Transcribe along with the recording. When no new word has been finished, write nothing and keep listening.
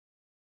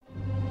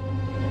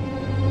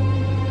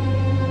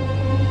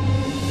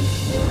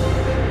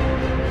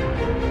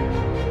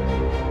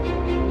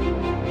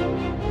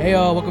Hey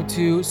y'all, welcome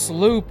to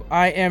Sloop.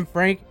 I am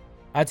Frank.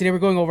 Today we're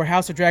going over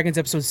House of Dragons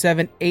episode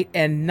 7, 8,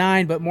 and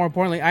 9, but more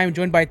importantly, I am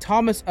joined by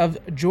Thomas of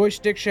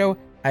Joystick Show.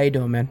 How you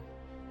doing, man?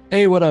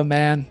 Hey, what up,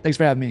 man? Thanks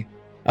for having me.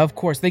 Of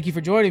course, thank you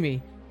for joining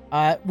me.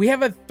 We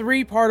have a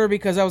three-parter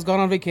because I was gone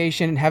on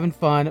vacation and having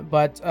fun,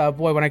 but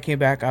boy, when I came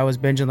back, I was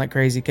binging like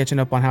crazy, catching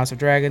up on House of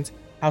Dragons,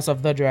 House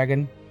of the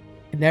Dragon.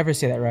 Could never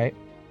say that right.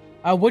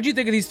 What'd you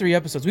think of these three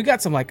episodes? We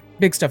got some like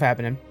big stuff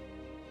happening.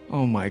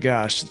 Oh my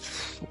gosh,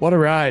 what a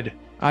ride.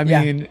 I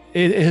Yeah. mean,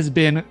 it has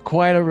been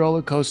quite a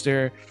roller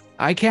coaster.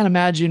 I can't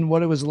imagine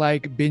what it was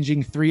like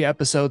binging 3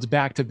 episodes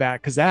back to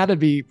back because that had to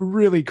be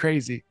really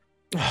crazy.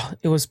 Oh,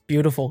 it was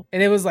beautiful.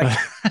 And it was like,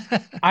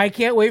 I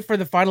can't wait for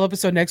the final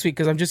episode next week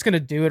because I'm just going to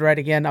do it right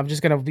again. I'm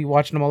just going to be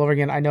watching them all over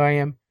again. I know I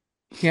am.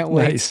 Can't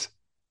wait. Nice.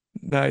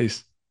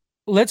 Nice.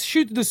 Let's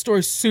shoot through the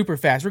story super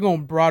fast. We're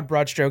going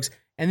broad strokes.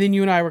 And then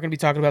you and I, we're going to be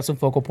talking about some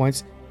focal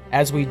points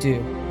as we do.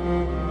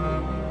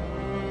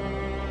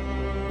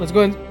 Let's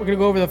go. We're going to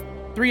go over the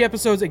 3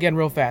 episodes again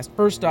real fast.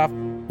 First off,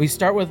 we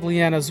start with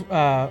Lyanna's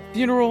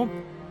funeral.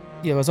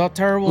 Yeah, it was all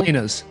terrible.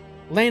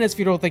 Lena's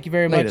funeral, thank you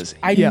very much.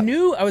 I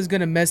knew I was going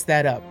to mess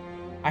that up.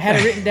 I had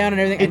it written down and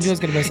everything. I knew I was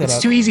going to mess that up.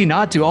 It's too easy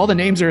not to. All the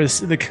names are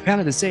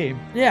kind of the same.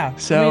 Yeah.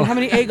 So I mean, how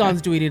many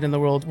Aegons do we need in the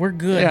world? We're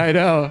good. Yeah, I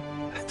know.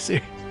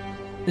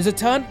 There's a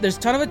ton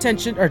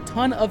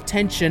of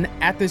tension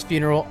at this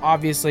funeral.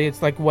 Obviously,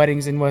 it's like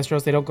weddings in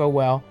Westeros. They don't go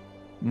well.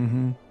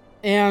 Mm-hmm.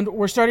 And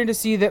we're starting to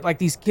see that like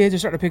these kids are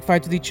starting to pick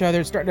fights with each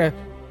other. It's starting to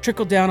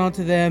trickle down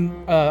onto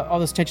them. All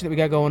this tension that we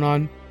got going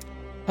on.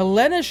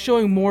 Helena's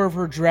showing more of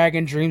her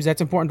dragon dreams.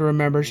 That's important to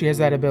remember. She has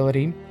that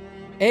ability.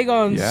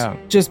 Aegon's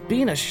just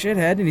being a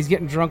shithead, and he's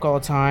getting drunk all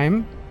the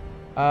time.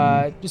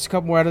 Just a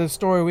couple more out of the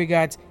story. We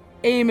got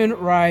Aemon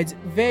rides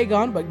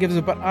Vagon, but gives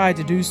up an eye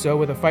to do so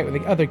with a fight with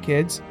the other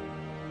kids.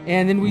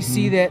 And then we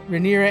see that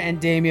Rhaenyra and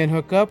Daemon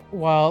hook up,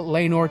 while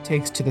Laenor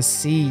takes to the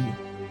sea.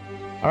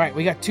 All right,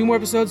 we got 2 more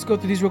episodes. Let's go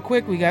through these real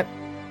quick. We got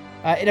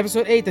in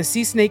episode 8, the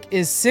Sea Snake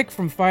is sick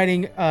from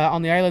fighting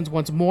on the islands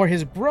once more.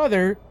 His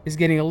brother is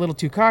getting a little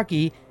too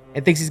cocky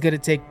and thinks he's going to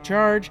take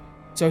charge.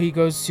 So he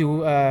goes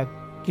to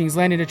King's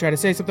Landing to try to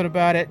say something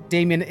about it.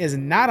 Daemon is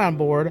not on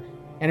board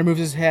and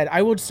removes his head.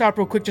 I will stop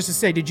real quick just to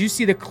say, did you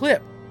see the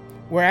clip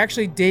where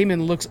actually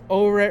Daemon looks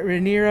over at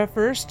Rhaenyra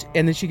first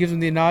and then she gives him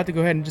the nod to go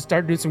ahead and just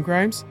start doing some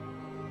crimes?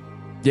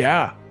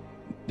 Yeah.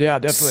 Yeah,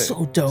 definitely.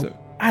 So dope.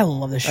 I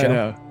love this show. I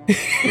know.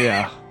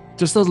 Yeah.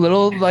 Just those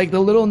little, like the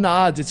little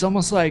nods. It's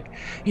almost like,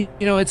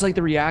 it's like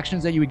the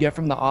reactions that you would get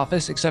from The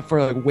Office, except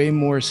for like way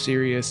more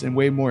serious and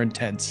way more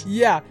intense.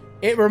 Yeah.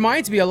 It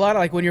reminds me a lot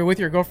of like when you're with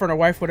your girlfriend or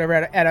wife, whatever,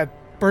 at a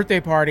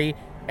birthday party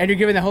and you're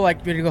giving the whole like,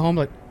 you're going to go home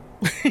like,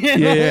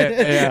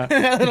 yeah.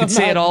 You can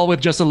say it all with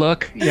just a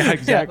look. Yeah,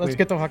 exactly. Yeah, let's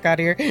get the fuck out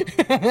of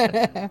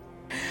here.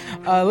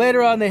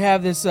 Later on, they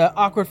have this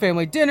awkward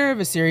family dinner.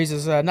 Viserys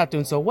is not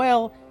doing so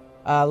well.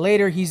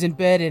 Later, he's in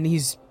bed and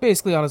he's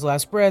basically on his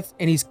last breath,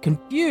 and he's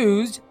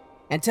confused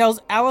and tells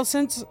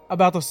Alicent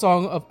about the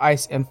Song of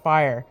Ice and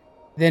Fire.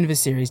 Then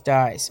Viserys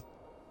dies.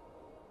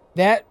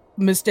 That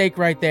mistake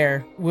right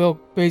there will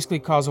basically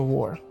cause a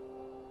war.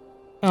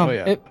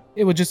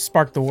 It would just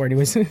spark the war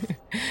anyways.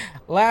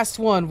 Last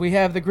one, we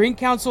have the Green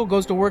Council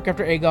goes to work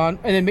after Aegon,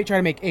 and then try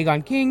to make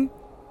Aegon king.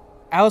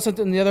 Alicent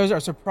and the others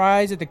are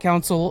surprised that the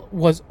council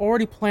was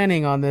already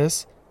planning on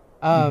this.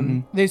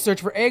 They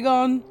search for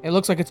Aegon. It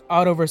looks like it's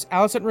Otto versus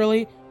Alicent,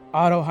 really.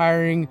 Otto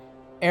hiring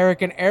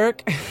Eric and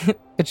Eric.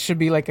 It should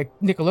be like a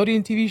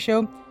Nickelodeon TV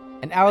show.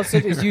 And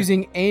Alicent is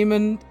using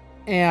Aemon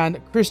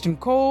and Kristen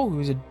Cole,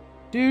 who's a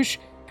douche.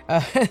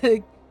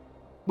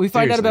 We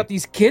find out about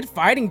these kid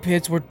fighting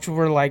pits, which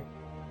were like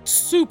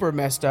super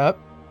messed up.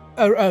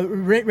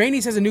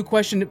 Rhaenys has a new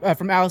question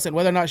from Alicent,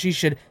 whether or not she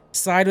should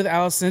side with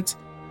Alicent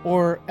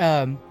or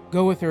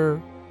go with her,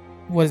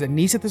 what is it,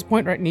 niece at this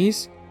point, right?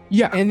 Niece?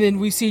 Yeah. And then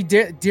we see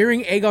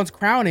during Aegon's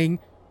crowning,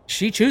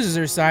 she chooses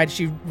her side.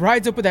 She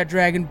rides up with that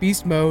dragon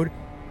beast mode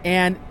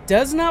and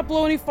does not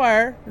blow any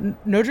fire,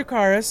 no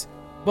Dracarys,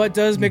 but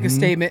does make a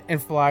statement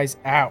and flies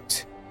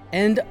out.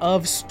 End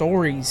of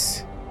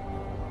stories.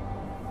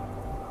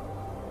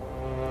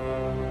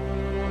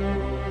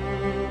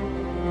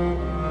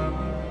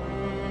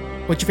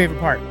 What's your favorite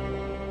part?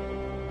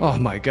 Oh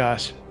my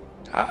gosh.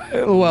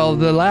 Well,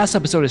 the last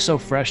episode is so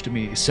fresh to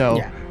me.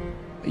 So,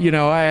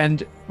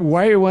 and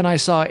right when I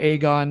saw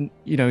Aegon,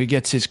 he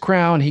gets his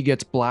crown, he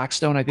gets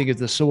Blackstone, I think is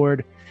the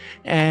sword.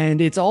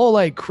 And it's all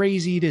like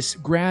crazy, this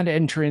grand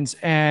entrance.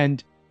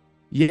 And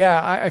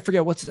I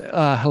forget what's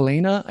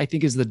Helena, I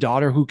think is the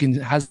daughter who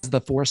has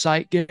the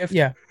foresight gift.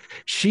 Yeah.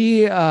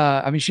 She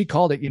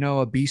called it,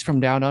 a beast from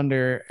down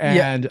under.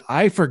 And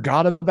I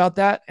forgot about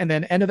that. And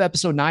then end of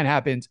episode 9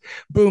 happens.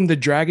 Boom, the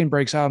dragon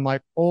breaks out. I'm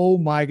like, oh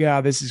my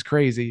God, this is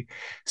crazy.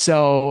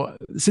 So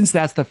since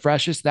that's the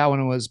freshest, that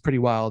one was pretty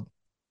wild.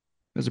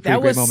 It was a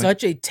pretty great moment. That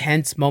was such a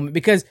tense moment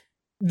because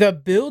the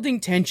building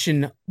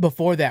tension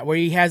before that, where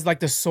he has like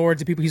the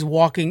swords and people,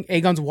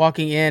 Aegon's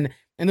walking in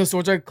and those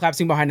swords are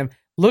collapsing behind him,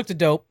 looked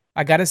dope,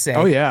 I gotta say.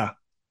 Oh yeah.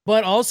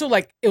 But also,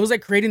 like, it was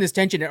like creating this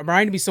tension. It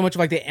reminded me so much of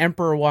like the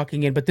Emperor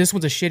walking in, but this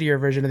one's a shittier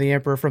version of the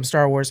Emperor from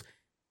Star Wars.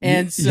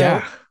 And so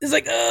Yeah. it's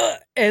like,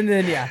 and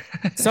then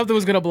something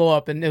was gonna blow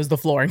up, and it was the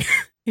flooring.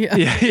 Yeah,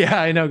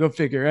 Yeah, I know. Go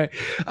figure, right?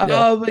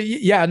 yeah,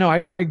 Yeah, no,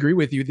 I agree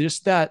with you.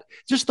 Just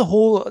the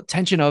whole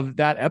tension of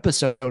that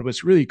episode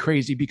was really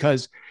crazy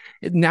because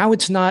now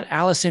it's not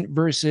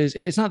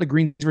it's not the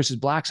Greens versus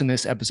Blacks in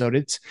this episode.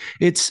 It's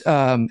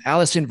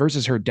Alicent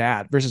versus her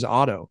dad versus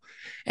Otto,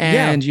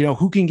 yeah. and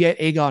who can get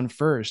Aegon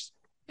first.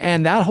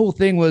 And that whole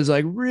thing was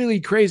like really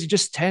crazy,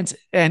 just tense,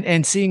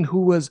 and seeing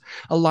who was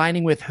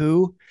aligning with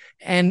who,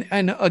 and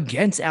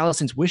against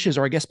Alicent's wishes,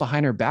 or I guess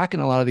behind her back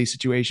in a lot of these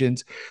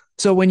situations.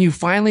 So when you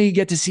finally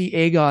get to see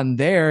Aegon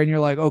there and you're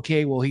like,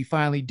 okay, well, he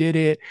finally did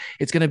it.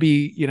 It's going to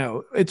be,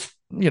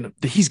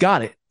 he's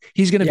got it.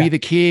 He's going to Yeah. be the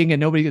king and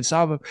nobody can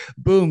stop him.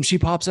 Boom. She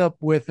pops up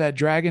with that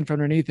dragon from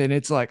underneath. And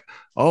it's like,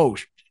 oh,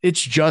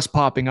 it's just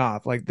popping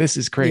off. Like, this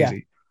is Yeah.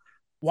 crazy.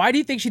 Why do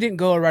you think she didn't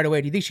go right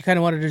away? Do you think she kind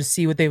of wanted to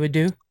see what they would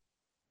do?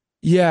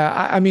 Yeah.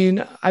 I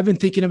mean, I've been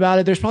thinking about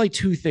it. There's probably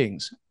two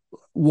things.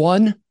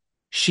 One,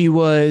 she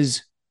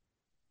was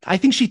I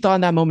think she thought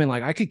in that moment,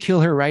 like, I could kill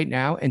her right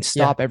now and Yeah.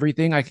 stop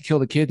everything. I could kill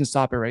the kids and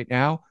stop it right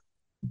now.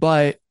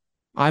 But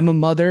I'm a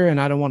mother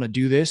and I don't want to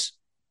do this.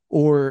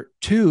 Or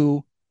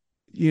two,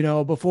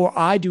 before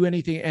I do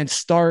anything and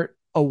start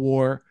a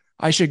war,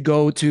 I should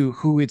go to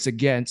who it's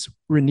against,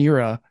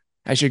 Rhaenyra.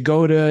 I should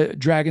go to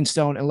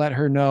Dragonstone and let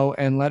her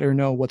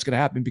know what's going to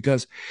happen.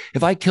 Because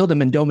if I kill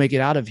them and don't make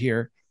it out of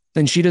here,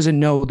 then she doesn't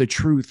know the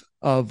truth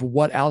of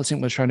what Alicent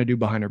was trying to do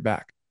behind her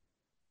back.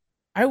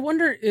 I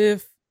wonder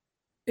if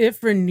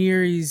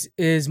Rhaenyra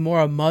is more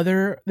a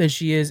mother than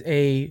she is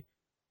a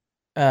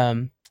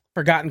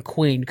forgotten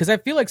queen, because I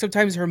feel like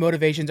sometimes her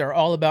motivations are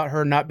all about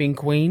her not being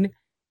queen.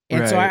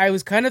 And so Right. I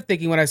was kind of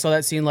thinking when I saw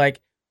that scene, like,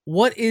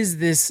 what is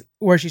this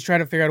where she's trying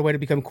to figure out a way to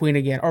become queen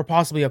again, or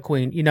possibly a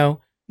queen, I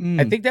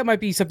Mm, think that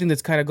might be something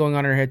that's kind of going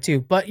on in her head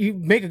too. But you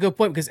make a good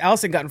point, because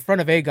Alicent got in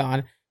front of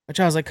Aegon, which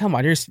I was like, come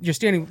on, you're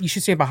standing, you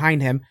should stand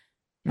behind him.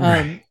 right.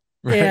 Um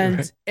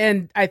Right.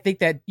 and I think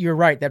that you're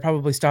right, that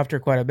probably stopped her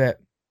quite a bit.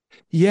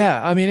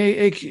 Yeah, I mean,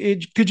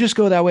 it could just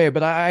go that way,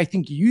 but I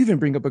think you even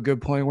bring up a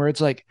good point where it's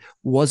like,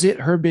 was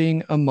it her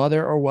being a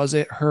mother, or was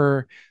it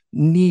her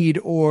need,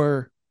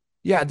 or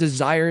yeah,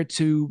 desire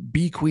to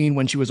be queen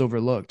when she was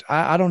overlooked?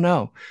 I don't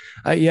know.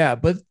 Yeah,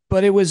 but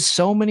it was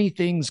so many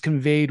things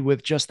conveyed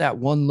with just that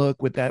one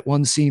look, with that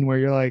one scene where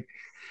you're like,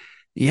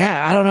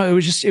 yeah, I don't know. It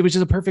was just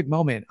a perfect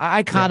moment. I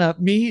Yeah. kind of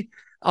me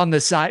on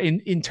the side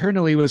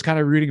internally was kind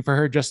of rooting for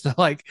her just to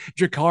like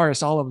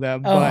Dracarys all of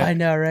them, Oh, but I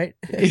know, right?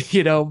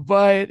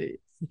 but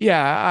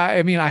yeah,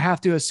 I mean, I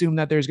have to assume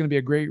that there's going to be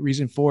a great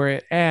reason for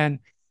it. And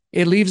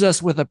it leaves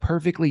us with a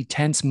perfectly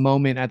tense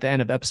moment at the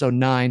end of episode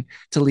 9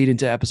 to lead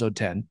into episode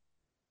 10.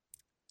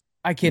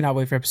 I cannot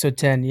wait for episode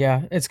 10.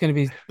 Yeah, it's gonna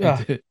be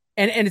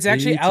and it's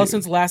actually Me too.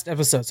 Allison's last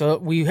episode. So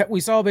we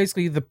saw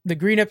basically the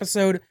green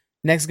episode.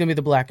 Next is gonna be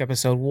the black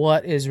episode.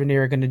 What is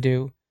Rhaenyra gonna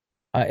do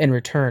in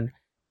return?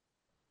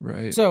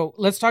 Right. So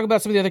let's talk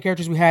about some of the other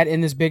characters we had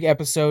in this big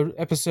episode,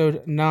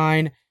 episode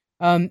 9.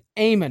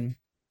 Aemon,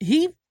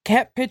 he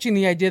kept pitching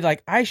the idea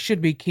like, I should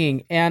be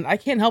king, and I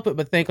can't help it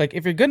but think, like,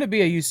 if you're gonna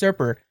be a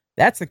usurper,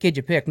 that's the kid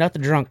you pick, not the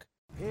drunk.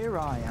 Here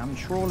I am,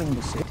 trawling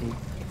the city,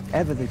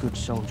 ever the good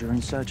soldier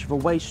in search of a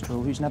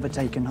wastrel who's never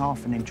taken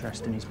half an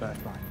interest in his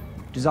birthright.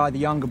 It is I, the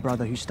younger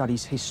brother, who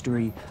studies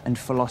history and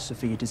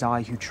philosophy. It is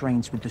I who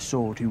trains with the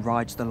sword, who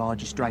rides the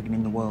largest dragon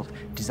in the world.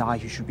 It is I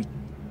who should be...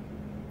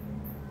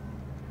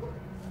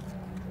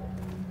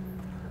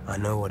 I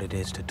know what it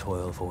is to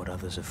toil for what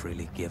others are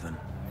freely given.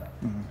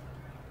 And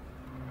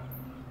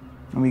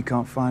we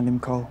can't find him,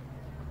 Cole.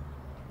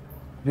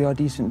 We are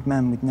decent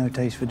men with no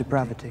taste for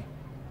depravity.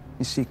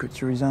 His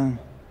secrets are his own.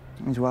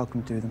 He's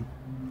welcome to them.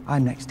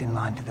 I'm next in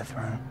line to the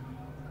throne.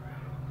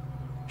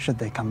 Should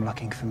they come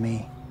looking for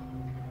me,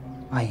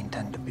 I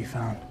intend to be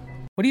found.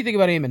 What do you think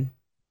about Aemon?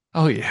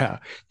 Oh yeah.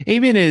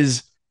 Aemon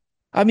is,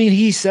 I mean,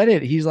 he said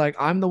it. He's like,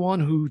 I'm the one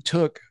who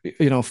took,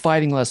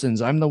 fighting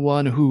lessons. I'm the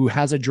one who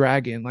has a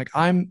dragon. Like,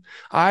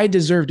 I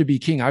deserve to be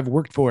king. I've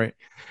worked for it.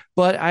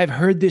 But I've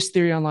heard this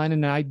theory online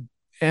and I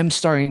am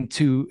starting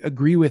to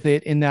agree with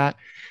it, in that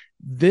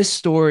this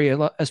story,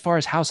 as far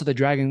as House of the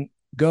Dragon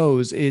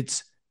goes,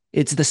 it's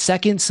the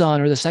second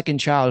son or the second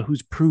child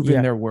who's proven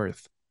Yeah. their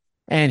worth.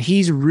 And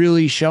he's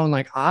really shown,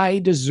 like, I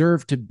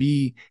deserve to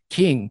be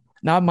king,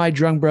 not my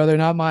drunk brother,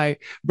 not my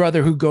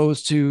brother who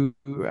goes to,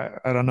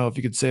 I don't know if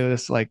you could say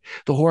this, like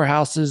the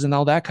whorehouses and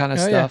all that kind of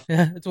Oh yeah, stuff.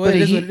 yeah. It's what But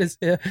it is. What it is.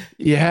 Yeah.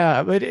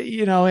 yeah, but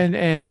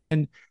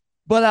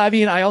but I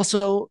mean,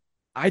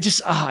 I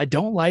just, I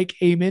don't like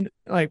Aemon.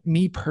 Like,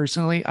 me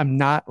personally, I'm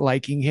not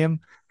liking him,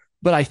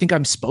 but I think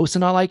I'm supposed to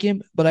not like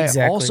him. But I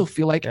also Exactly.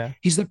 feel like Yeah.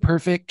 he's the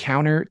perfect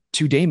counter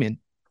to Daemon.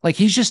 Like,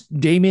 he's just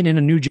Daemon in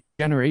a new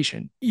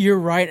generation. You're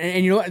right,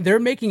 and you know what? They're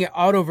making it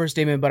Otto versus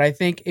Damon, but I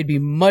think it'd be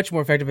much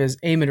more effective as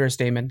Aemon versus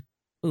Damon.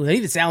 Ooh, that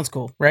even sounds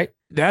cool, right?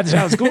 That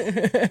sounds cool.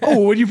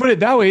 Oh, when you put it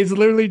that way, it's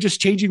literally just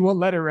changing one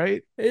letter,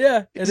 right?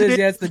 yeah, it is.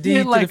 Yeah, it's the Isn't D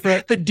it to like the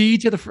front. the D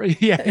to the front.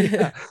 Yeah,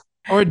 yeah.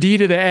 or D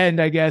to the end,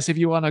 I guess, if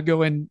you want to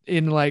go in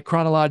like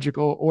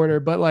chronological order.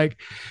 But like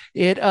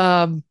it,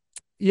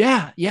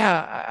 yeah,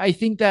 I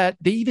think that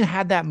they even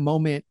had that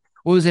moment.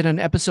 What was it in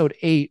episode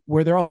 8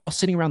 where they're all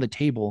sitting around the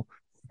table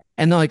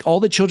and like all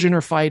the children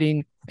are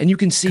fighting, and you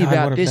can see God, what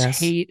that a this mess.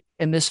 hate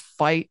and this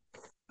fight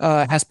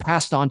has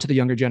passed on to the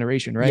younger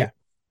generation, right? Yeah.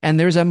 And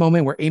there's that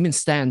moment where Aemon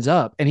stands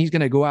up and he's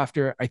going to go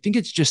after, I think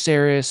it's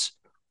Jacaerys,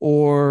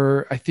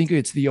 or I think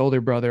it's the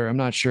older brother. I'm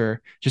not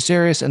sure.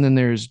 Jacaerys, and then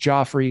there's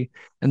Joffrey,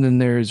 and then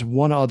there's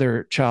one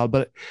other child.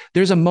 But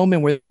there's a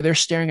moment where they're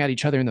staring at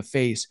each other in the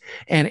face,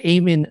 and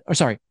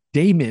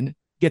Daemon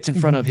gets in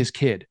front of his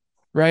kid,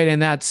 right? And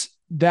that's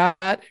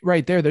that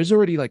right there. There's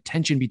already like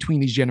tension between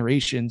these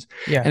generations,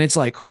 Yeah. and it's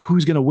like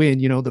who's gonna win?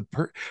 You know, the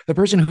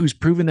person who's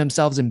proven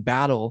themselves in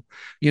battle,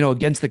 you know,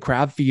 against the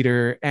crab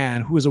feeder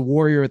and who is a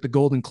warrior at the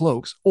Golden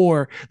Cloaks,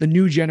 or the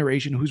new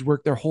generation who's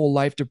worked their whole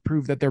life to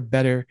prove that they're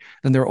better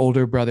than their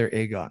older brother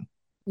Aegon.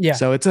 Yeah.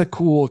 So it's a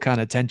cool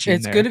kind of tension.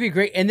 It's going to be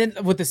great. And then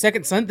with the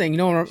second son thing,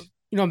 I'm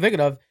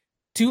thinking of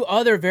two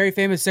other very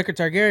famous second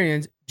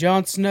Targaryens,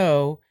 Jon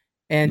Snow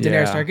and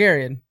Daenerys Yeah.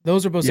 Targaryen.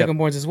 Those are both Yep. second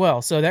borns as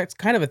well. So that's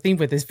kind of a theme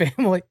with his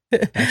family.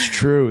 That's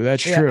true.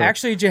 That's Yeah, true.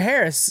 actually,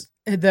 Jaehaerys,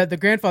 the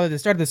grandfather that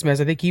started this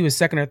mess, I think he was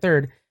second or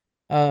third.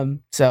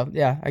 So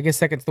yeah, I guess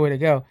second's the way to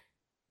go.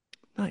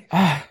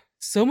 Nice.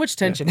 So much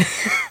tension.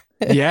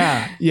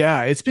 Yeah.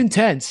 It's been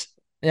tense.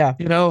 Yeah.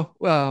 You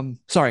know,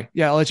 sorry.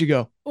 Yeah, I'll let you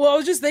go. Well, I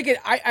was just thinking,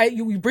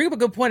 you bring up a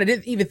good point. I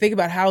didn't even think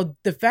about how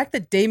the fact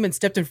that Daemon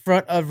stepped in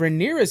front of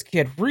Rhaenyra's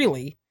kid,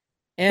 really,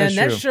 and That's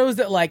that true. shows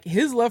that like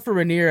his love for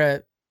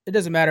Rhaenyra, it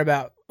doesn't matter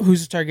about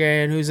who's a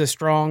Targaryen, who's a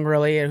strong,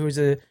 really, and who's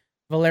a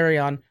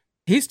Valerian.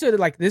 He stood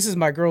like, this is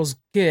my girl's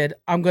kid.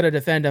 I'm gonna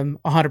defend him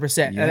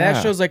 100%, and Yeah.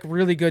 that shows like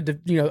really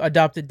good,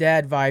 adopted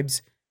dad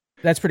vibes.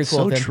 That's pretty cool.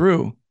 So of him.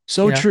 true.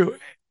 So Yeah. true.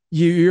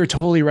 You're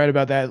totally right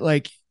about that.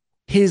 Like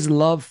his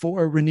love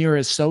for Rhaenyra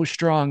is so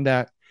strong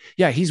that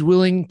yeah, he's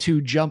willing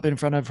to jump in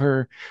front of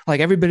her.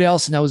 Like everybody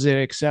else knows it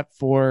except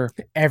for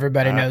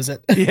Everybody knows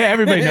it. yeah,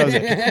 everybody knows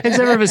it except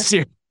for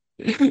Viserys.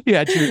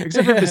 Yeah, true.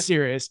 Except for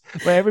Viserys,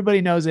 but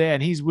everybody knows it,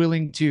 and he's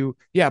willing to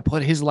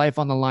put his life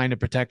on the line to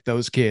protect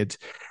those kids.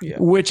 Yeah.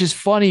 Which is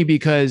funny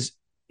because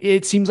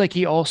it seems like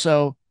he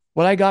also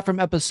what I got from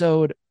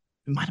episode it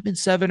might have been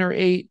 7 or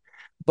 8,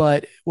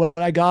 but what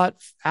I got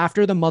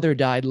after the mother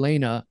died,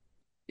 Lena,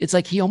 it's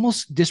like he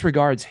almost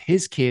disregards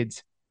his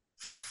kids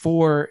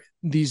for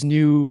these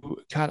new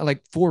kind of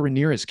like for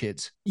Rhaenyra's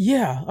kids.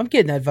 Yeah, I'm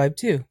getting that vibe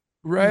too.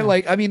 Right. Yeah.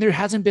 Like, I mean, there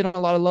hasn't been a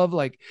lot of love.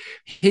 Like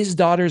his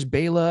daughter's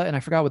Bela, and I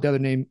forgot what the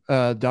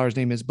other daughter's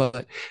name is,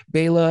 but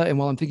Bela. And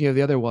while I'm thinking of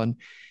the other one,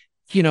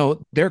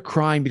 they're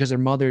crying because their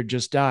mother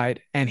just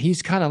died. And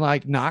he's kind of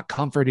like not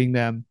comforting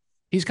them.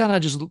 He's kind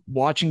of just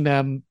watching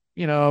them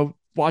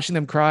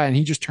cry. And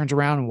he just turns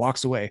around and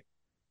walks away.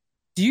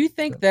 Do you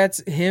think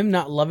that's him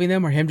not loving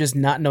them or him just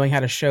not knowing how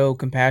to show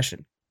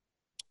compassion?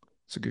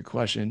 It's a good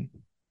question.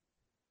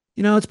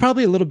 It's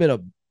probably a little bit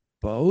of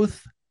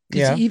both.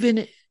 Yeah.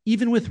 Because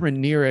even with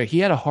Rhaenyra, he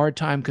had a hard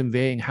time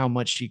conveying how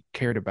much he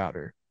cared about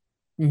her.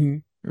 Mm-hmm.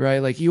 Right.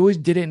 Like he always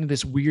did it in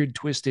this weird,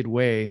 twisted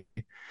way.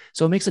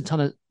 So it makes a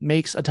ton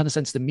of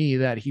sense to me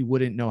that he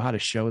wouldn't know how to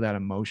show that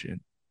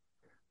emotion.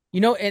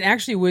 And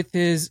actually with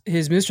his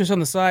mistress on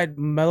the side,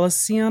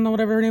 Melisandre or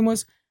whatever her name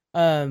was,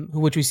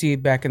 which we see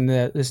back in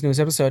this newest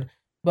episode.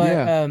 But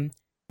Yeah.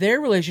 Their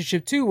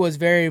relationship too was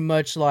very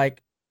much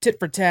like tit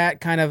for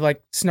tat, kind of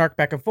like snark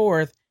back and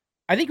forth.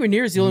 I think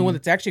Rhaenyra is the only one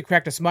that's actually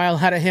cracked a smile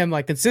out of him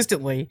like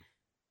consistently.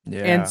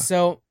 Yeah. And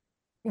so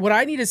what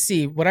I need to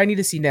see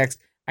next,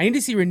 I need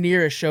to see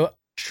Rhaenyra show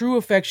true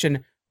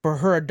affection for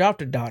her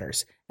adopted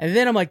daughters. And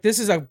then I'm like, this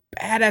is a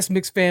badass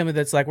mixed family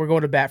that's like, we're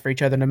going to bat for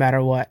each other no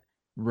matter what.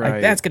 Right.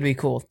 Like, that's going to be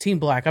cool. Team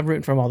Black, I'm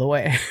rooting for them all the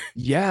way.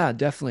 Yeah,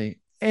 definitely.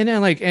 And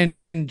then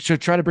and to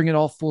try to bring it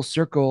all full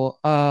circle,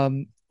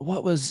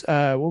 what was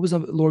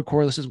Lord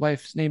Corliss's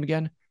wife's name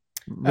again?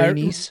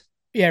 Rhaenys.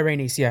 Yeah,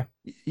 Rhaenys, yeah.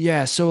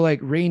 Yeah, so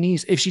like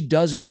Rhaenys, if she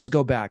does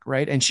go back,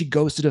 right, and she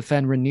goes to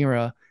defend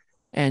Rhaenyra,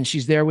 and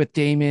she's there with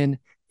Daemon,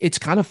 it's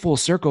kind of full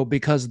circle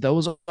because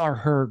those are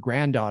her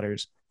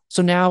granddaughters.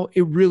 So now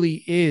it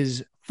really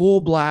is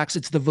full blacks.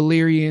 It's the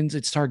Valyrians,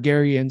 it's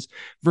Targaryens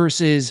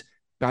versus,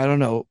 I don't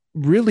know,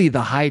 really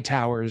the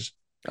Hightowers,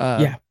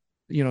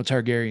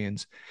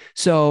 Targaryens.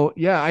 So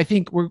yeah, I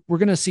think we're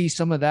gonna see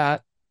some of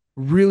that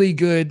really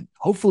good,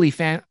 hopefully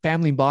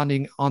family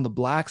bonding on the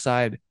black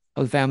side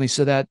of the family,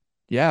 so that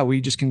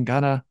we just can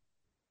kind of,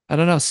 I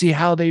don't know, see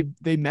how they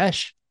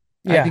mesh.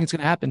 Yeah. I think it's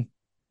gonna happen.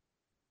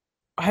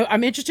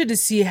 I'm interested to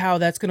see how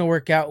that's going to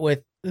work out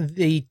with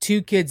the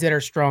two kids that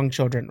are strong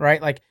children,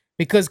 right? Like,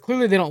 because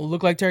clearly they don't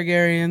look like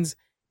Targaryens,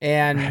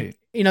 and Right.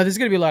 There's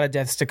going to be a lot of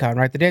deaths to come,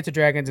 right? The Dance of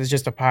Dragons is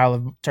just a pile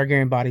of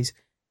Targaryen bodies,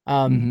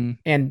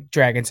 and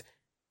dragons.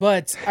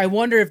 But I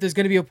wonder if there's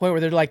going to be a point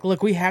where they're like,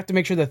 look, we have to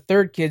make sure the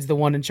third kid's the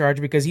one in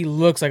charge because he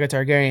looks like a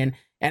Targaryen.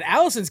 And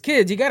Alicent's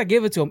kids, you got to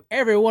give it to him.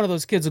 Every one of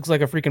those kids looks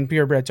like a freaking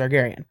purebred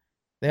Targaryen.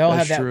 They all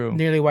That's have that true.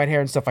 nearly white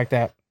hair and stuff like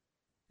that.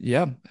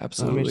 Yeah, So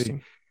absolutely.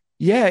 interesting.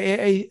 Yeah,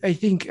 I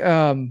think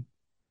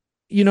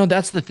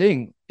that's the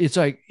thing. It's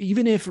like,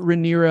 even if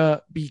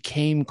Rhaenyra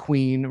became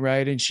queen,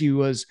 right, and she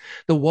was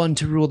the one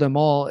to rule them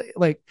all,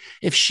 like,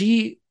 if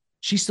she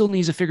still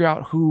needs to figure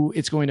out who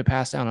it's going to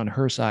pass down on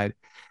her side.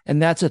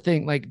 And that's a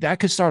thing, like that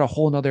could start a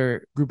whole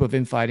nother group of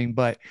infighting,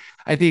 but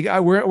I think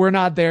we're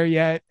not there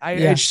yet.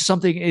 It's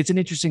something, it's an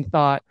interesting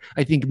thought,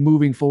 I think,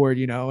 moving forward,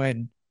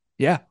 and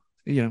yeah,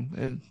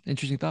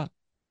 interesting thought.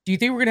 Do you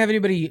think we're gonna have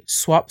anybody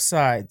swap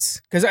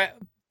sides? Because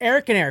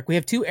Eric and Eric, we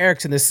have two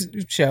Erics in this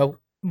show.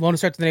 One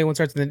starts with an A, one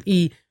starts with an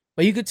E.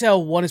 But you could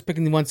tell one is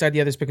picking the one side,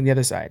 the other's picking the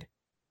other side.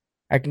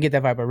 I can get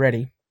that vibe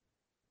already.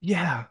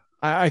 Yeah,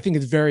 I think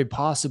it's very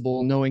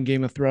possible, knowing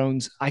Game of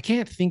Thrones. I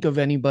can't think of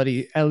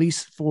anybody, at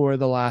least for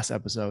the last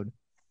episode.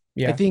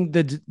 Yeah. I think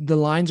the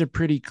lines are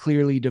pretty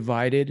clearly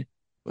divided.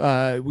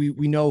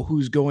 We know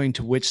who's going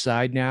to which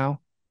side now.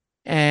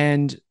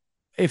 And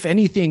if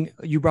anything,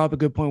 you brought up a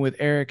good point with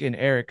Eric and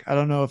Eric. I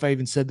don't know if I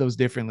even said those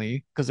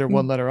differently because they're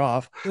one letter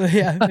off.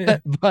 Yeah.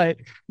 But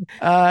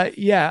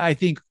yeah, I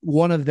think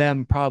one of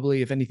them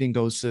probably, if anything,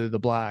 goes to the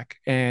black,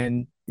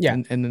 and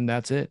then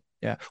that's it.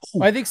 Yeah.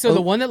 Ooh, I think so.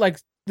 The one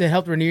that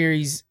helped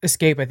Rhaenyra's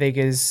escape, I think,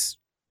 is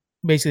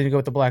basically to go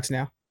with the blacks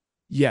now.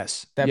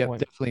 Yes. That point.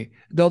 Definitely.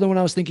 The other one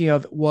I was thinking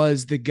of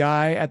was the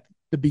guy at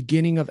the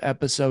beginning of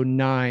episode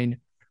 9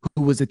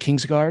 who was the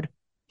Kingsguard.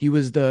 He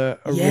was the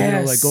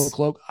original like gold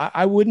cloak.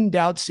 I wouldn't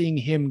doubt seeing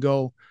him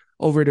go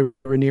over to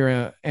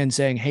Rhaenyra and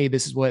saying, "Hey,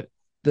 this is what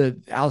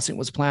the Alicent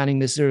was planning.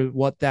 This is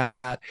what that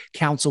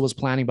council was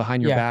planning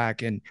behind your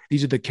back, and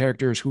these are the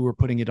characters who were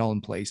putting it all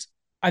in place."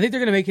 I think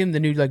they're gonna make him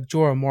the new like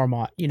Jorah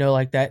Mormont.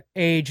 Like that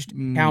aged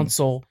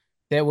council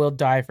that will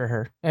die for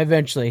her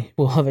eventually.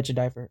 Will eventually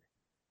die for her.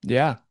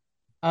 Yeah.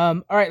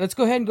 All right, let's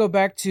go ahead and go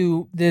back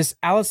to this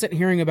Alicent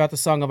hearing about the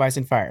Song of Ice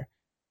and Fire.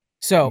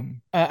 So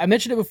I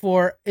mentioned it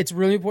before. It's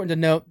really important to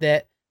note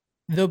that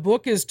the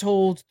book is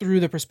told through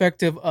the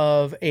perspective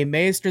of a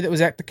maester that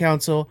was at the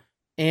council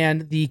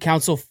and the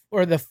council,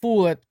 or the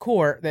fool at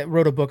court that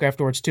wrote a book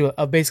afterwards too,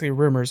 of basically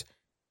rumors.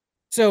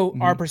 So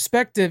our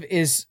perspective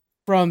is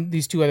from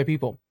these two other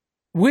people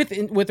with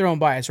their own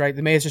bias, right?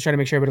 The maester's trying to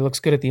make sure everybody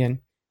looks good at the end.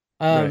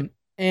 Right.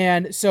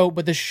 And so,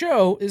 but the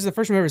show, this is the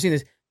first time I've ever seen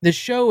this. The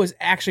show is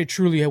actually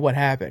truly what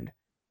happened.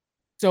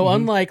 So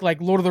unlike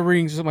like Lord of the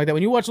Rings or something like that,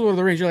 when you watch Lord of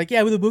the Rings, you're like,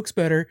 yeah, but the book's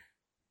better.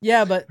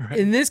 Yeah, but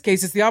in this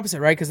case, it's the opposite,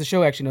 right? Because the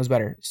show actually knows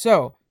better.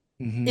 So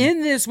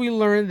in this, we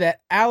learn that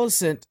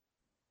Alicent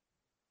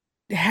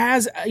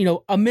has,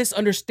 a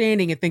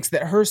misunderstanding and thinks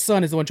that her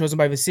son is the one chosen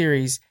by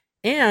Viserys.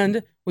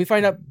 And we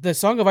find out the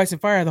Song of Ice and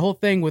Fire, the whole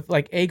thing with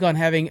like Aegon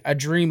having a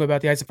dream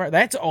about the Ice and Fire,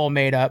 that's all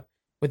made up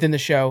within the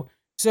show.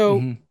 So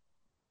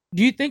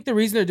do you think the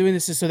reason they're doing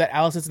this is so that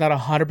Alicent's not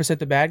 100%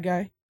 the bad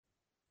guy?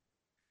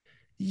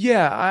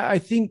 Yeah, I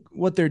think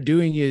what they're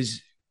doing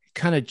is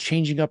kind of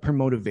changing up her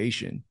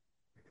motivation,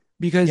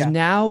 because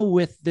now,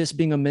 with this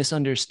being a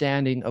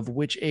misunderstanding of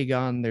which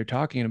Aegon they're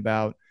talking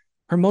about,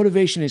 her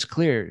motivation is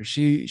clear.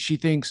 She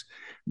thinks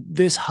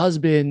this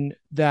husband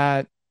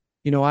that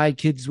I had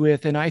kids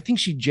with, and I think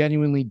she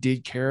genuinely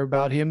did care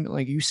about him.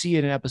 Like, you see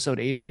it in episode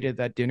 8 at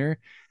that dinner,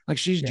 like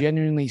she's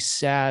genuinely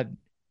sad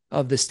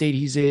of the state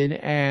he's in.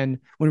 And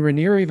when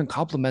Rhaenyra even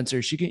compliments her,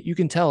 you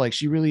can tell like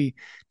she really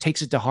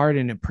takes it to heart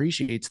and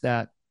appreciates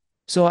that.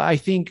 So I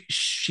think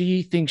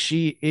she thinks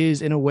she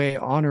is in a way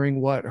honoring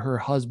what her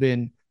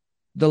husband,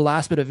 the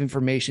last bit of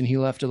information he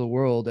left to the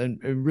world, and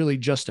really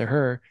just to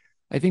her.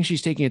 I think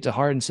she's taking it to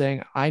heart and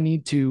saying, I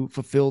need to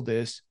fulfill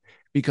this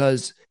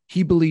because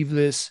he believed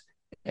this.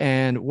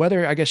 And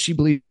whether, I guess, she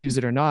believes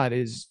it or not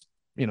is,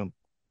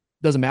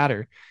 doesn't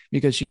matter,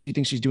 because she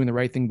thinks she's doing the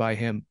right thing by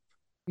him.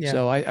 Yeah.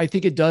 So I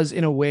think it does,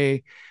 in a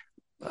way.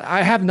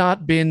 I have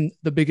not been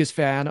the biggest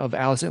fan of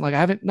Alicent. Like, I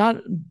haven't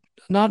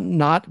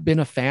not been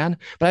a fan,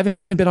 but I haven't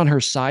been on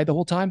her side the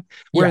whole time.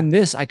 Where in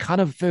this, I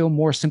kind of feel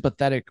more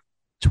sympathetic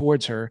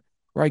towards her,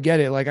 where I get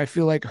it. Like, I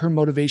feel like her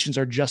motivations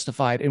are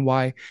justified in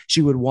why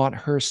she would want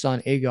her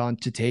son Aegon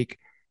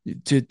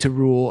to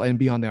rule and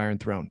be on the Iron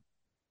Throne.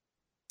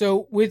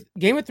 So with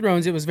Game of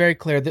Thrones, it was very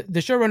clear that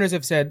the showrunners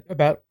have said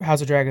about House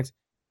of Dragons.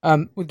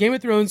 With Game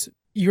of Thrones,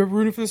 you're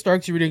rooting for the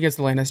Starks, you're rooting against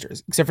the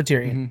Lannisters, except for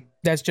Tyrion.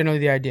 That's generally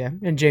the idea,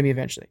 and Jaime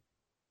eventually.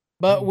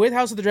 But with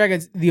House of the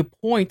Dragons, the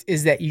point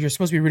is that you're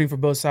supposed to be rooting for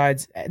both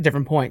sides at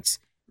different points.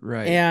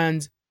 Right.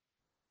 And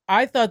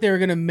I thought they were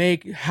going to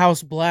make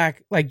House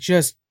Black like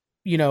just,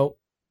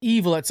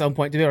 evil at some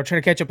point to be able to try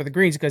to catch up with the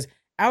Greens, because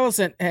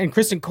Alicent and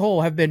Kristen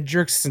Cole have been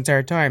jerks this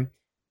entire time.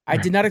 I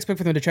did not expect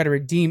for them to try to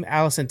redeem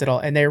Alicent at all,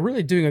 and they're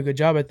really doing a good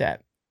job at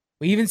that.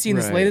 We even see in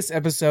this latest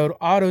episode,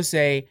 Otto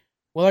say,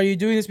 well, are you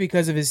doing this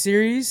because of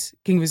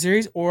King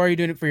Viserys, or are you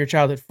doing it for your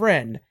childhood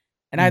friend?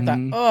 And I thought,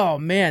 oh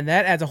man,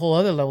 that adds a whole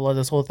other level of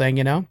this whole thing,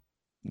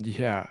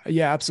 Yeah,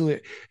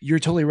 absolutely. You're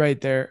totally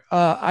right there.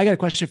 I got a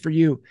question for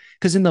you,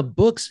 because in the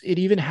books, it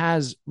even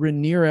has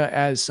Rhaenyra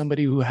as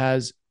somebody who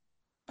has,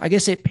 I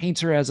guess it paints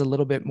her as a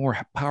little bit more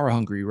power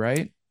hungry,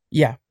 right?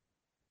 Yeah.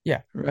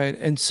 Right.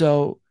 And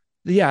so,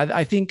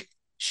 I think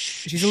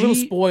she's a little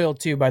spoiled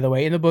too, by the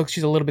way. In the books,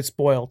 she's a little bit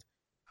spoiled.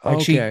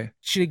 Like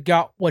she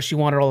got what she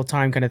wanted all the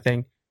time, kind of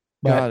thing.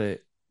 Got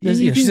it.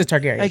 She's a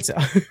Targaryen, so.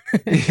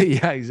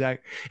 Yeah,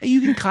 exactly. And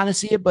you can kind of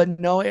see it, but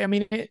no, I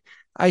mean,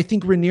 I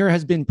think Rhaenyra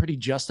has been pretty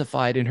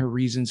justified in her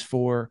reasons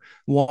for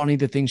wanting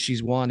the things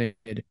she's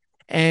wanted.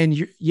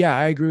 And yeah,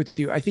 I agree with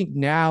you. I think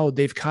now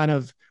they've kind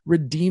of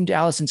redeemed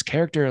Alicent's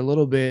character a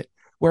little bit,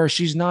 where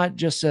she's not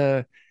just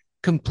a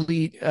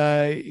complete,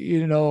 I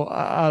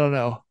don't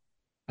know.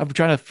 I'm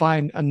trying to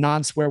find a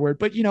non-swear word,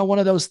 but one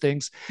of those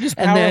things. Just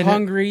power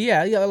hungry,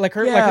 yeah, like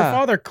her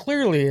father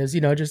clearly is,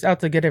 just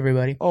out to get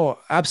everybody. Oh,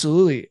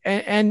 absolutely.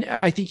 And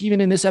I think even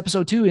in this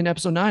episode too, in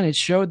episode 9, it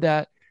showed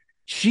that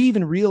she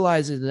even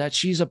realizes that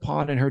she's a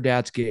pawn in her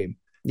dad's game.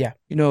 Yeah.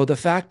 The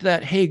fact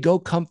that, hey, go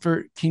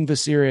comfort King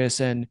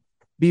Viserys and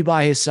be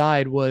by his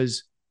side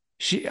was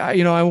she,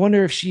 I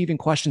wonder if she even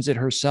questions it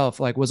herself.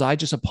 Like, was I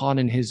just a pawn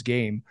in his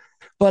game?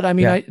 But I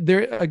mean,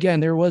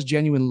 there was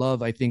genuine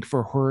love, I think,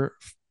 for her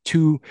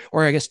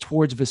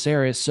towards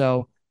Viserys.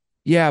 So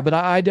yeah, but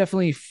I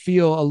definitely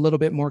feel a little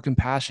bit more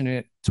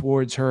compassionate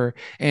towards her.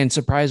 And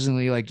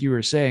surprisingly, like you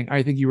were saying,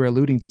 I think you were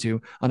alluding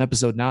to on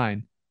episode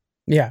 9.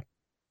 Yeah.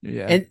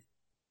 Yeah. And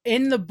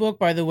in the book,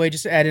 by the way,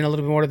 just to add in a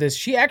little bit more to this,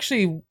 she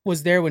actually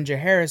was there when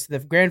Jaehaerys, the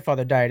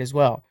grandfather, died as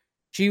well.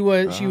 She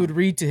would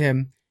read to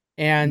him.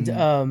 And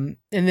and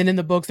then in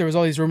the books, there was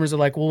all these rumors of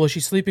like, well, was she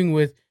sleeping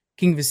with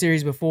King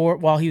Viserys before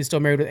while he was still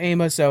married with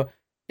Aemma? So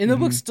in the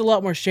book's still a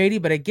lot more shady,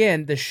 but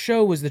again, the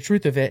show was the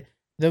truth of it.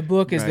 The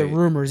book is the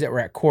rumors that were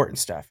at court and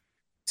stuff.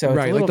 So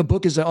like the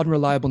book is an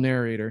unreliable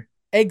narrator.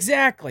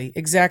 Exactly.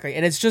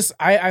 And it's just,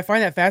 I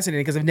find that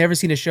fascinating because I've never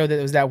seen a show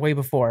that was that way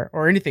before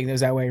or anything that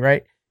was that way,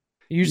 right?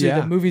 Usually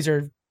the movies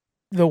are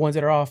the ones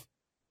that are off.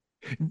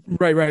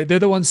 Right. They're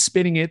the ones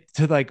spinning it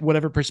to like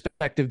whatever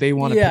perspective they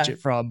want to pitch it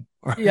from.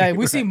 Right? Yeah,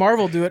 we see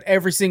Marvel do it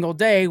every single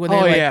day when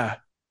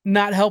they're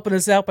not helping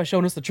us out by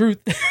showing us the truth.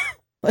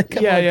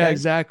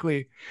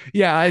 Exactly.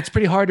 Yeah, it's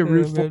pretty hard to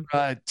root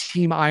for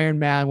Team Iron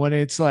Man when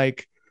it's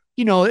like,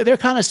 they're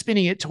kind of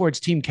spinning it towards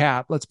Team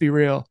Cap. Let's be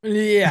real.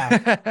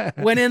 Yeah.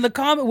 When in the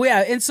comic,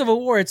 in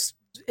Civil War,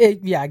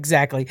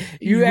 exactly.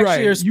 You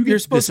actually you're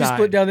supposed to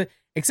split down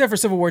except for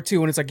Civil War 2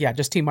 when it's like,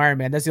 just Team Iron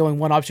Man. That's the only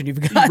one option you've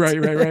got.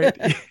 Right.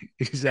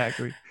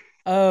 Exactly.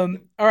 All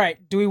right.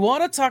 Do we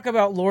want to talk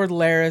about Lord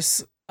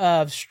Larys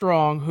of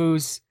Strong,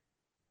 who's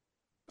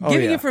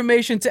giving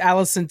information to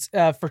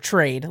Alicent for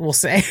trade, we'll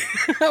say?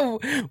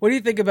 What do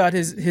you think about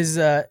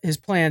his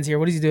plans here?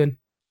 What is he doing?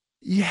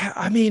 Yeah,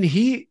 I mean,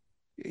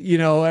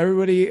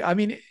 everybody, I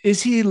mean,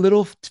 is he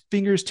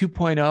Littlefinger's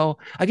 2.0?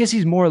 I guess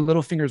he's more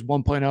Littlefinger's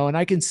 1.0, and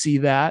I can see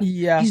that.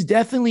 Yeah. He's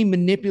definitely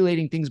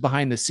manipulating things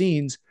behind the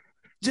scenes.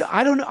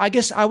 I don't know. I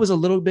guess I was a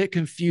little bit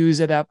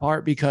confused at that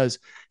part because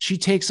she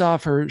takes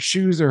off her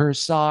shoes or her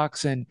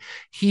socks and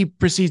he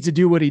proceeds to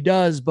do what he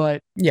does.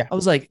 But I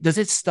was like, does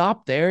it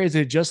stop there? Is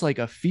it just like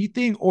a feet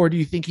thing? Or do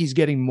you think he's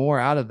getting more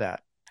out of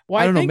that? Well,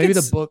 I don't know. Maybe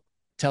the book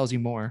tells you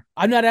more.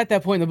 I'm not at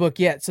that point in the book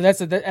yet. So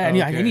I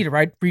need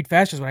to read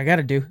faster is what I got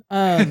to do.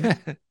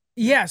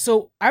 Yeah.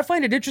 So I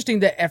find it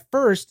interesting that at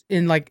first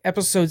in like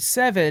episode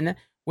 7,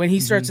 when he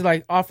starts to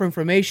like offer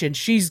information,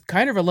 she's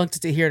kind of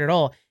reluctant to hear it at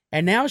all.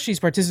 And now she's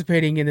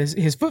participating in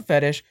his foot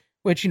fetish,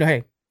 which,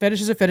 hey,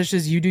 fetishes are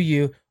fetishes, you do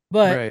you.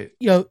 But,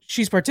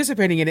 she's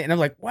participating in it. And I'm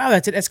like, wow,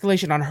 that's an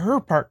escalation on her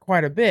part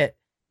quite a bit.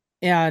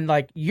 And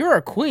like, you're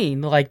a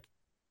queen. Like,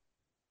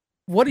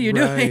 what are you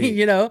doing?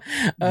 You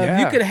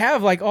could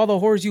have like all the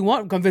whores you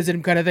want come visit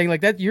him kind of thing.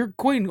 Like that, you're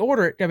queen,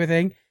 order it kind of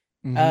thing.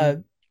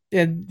 And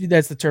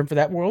that's the term for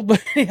that world.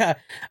 But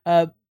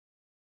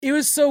it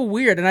was so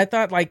weird. And I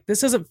thought like,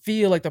 this doesn't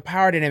feel like the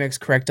power dynamics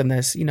correct on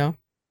this,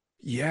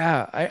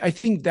 Yeah, I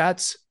think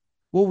that's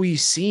what we've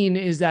seen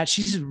is that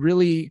she's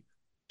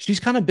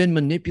kind of been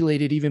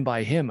manipulated even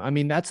by him. I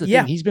mean, that's the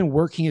thing. He's been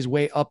working his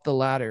way up the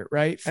ladder,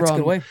 right? That's a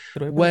good way.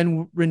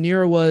 When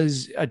Rhaenyra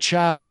was a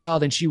child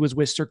and she was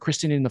with Sir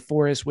Criston in the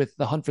forest with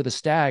the hunt for the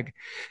stag,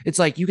 it's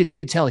like you could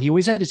tell he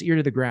always had his ear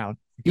to the ground.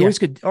 He always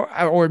could,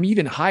 or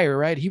even higher,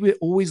 right? He was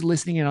always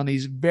listening in on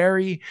these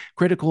very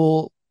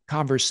critical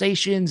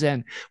conversations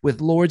and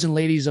with lords and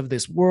ladies of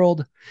this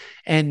world.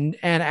 And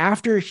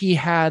after he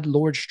had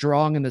Lord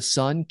Strong and the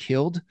Sun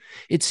killed,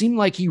 it seemed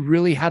like he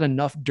really had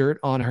enough dirt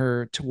on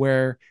her to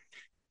where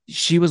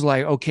she was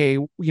like, okay,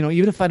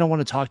 even if I don't want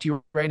to talk to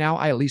you right now,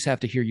 I at least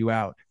have to hear you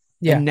out.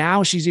 Yeah. And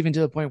now she's even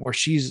to the point where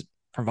she's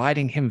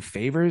providing him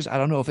favors. I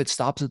don't know if it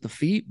stops at the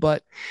feet,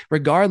 but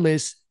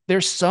regardless,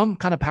 there's some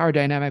kind of power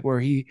dynamic where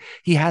he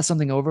has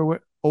something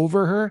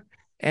over her.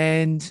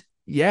 And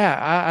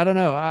I don't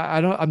know.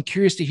 I'm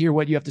curious to hear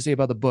what you have to say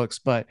about the books,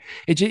 but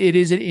it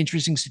is an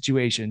interesting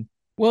situation.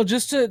 Well,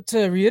 just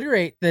to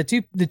reiterate, the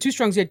two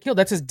Strongs he had killed,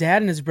 that's his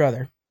dad and his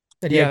brother.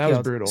 That was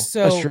brutal.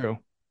 So that's true.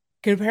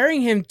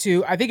 Comparing him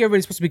to, I think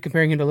everybody's supposed to be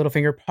comparing him to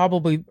Littlefinger,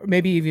 probably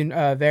maybe even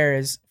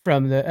Varys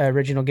from the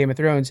original Game of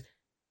Thrones.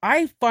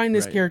 I find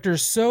this character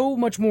so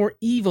much more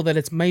evil that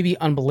it's maybe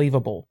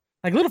unbelievable.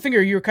 Like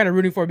Littlefinger, you're kind of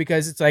rooting for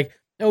because it's like,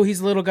 oh,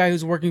 he's a little guy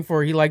who's working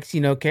for, he likes,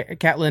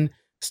 Catelyn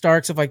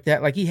Stark, stuff like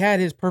that. Like he had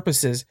his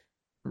purposes.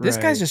 This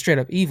guy's just straight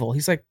up evil.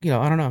 He's like,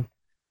 I don't know.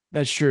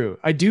 That's true.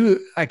 I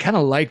kind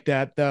of like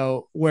that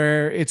though,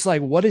 where it's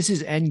like, what is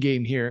his end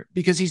game here?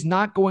 Because he's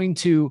not going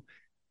to,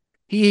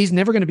 he's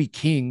never going to be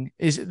king.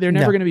 They're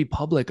never No. going to be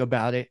public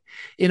about it.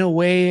 In a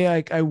way,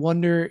 like I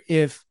wonder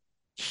if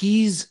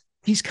he's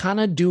kind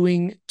of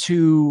doing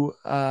to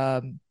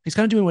he's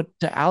kind of doing what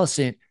to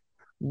Alicent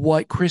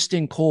what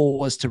Kristen Cole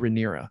was to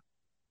Rhaenyra,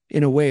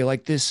 in a way,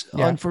 like this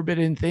Yeah.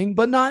 unforbidden thing,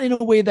 but not in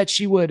a way that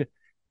she would,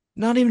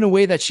 not even a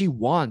way that she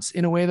wants,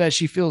 in a way that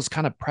she feels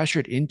kind of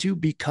pressured into,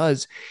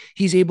 because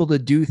he's able to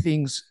do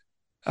things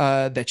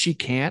that she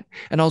can't.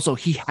 And also,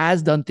 he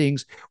has done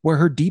things where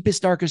her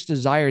deepest, darkest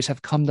desires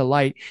have come to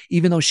light,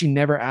 even though she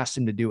never asked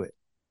him to do it.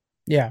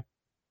 Yeah.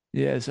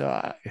 Yeah. So,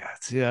 I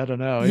don't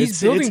know. He's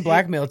building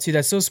blackmail too.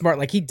 That's so smart.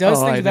 Like he does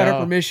things without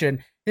her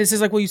permission. This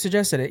is like, well, you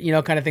suggested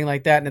it, kind of thing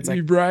like that. And it's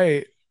like,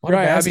 right. what a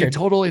Right. I mean, bastard.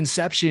 total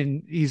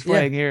Inception he's Yeah.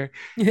 playing here.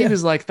 He Yeah.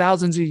 was like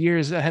thousands of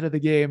years ahead of the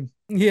game.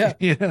 Yeah.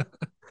 Yeah.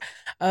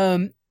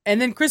 And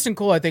then Kristen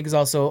Cole, I think, is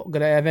also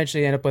going to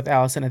eventually end up with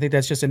Allison. I think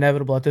that's just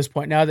inevitable at this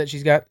point. Now that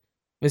she's got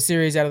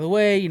Viserys out of the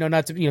way,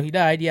 not to, he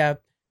died. Yeah.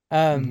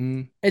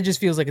 Mhm. It just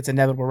feels like it's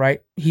inevitable,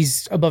 right?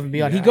 He's above and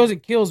beyond. He Yeah. goes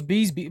and kills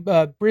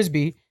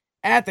Brisby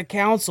at the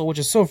council, which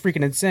is so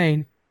freaking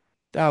insane.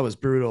 That was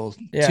brutal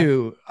Yeah.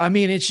 too. I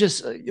mean, it's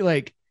just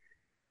like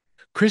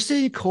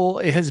Kristen Cole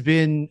has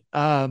been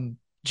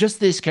just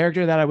this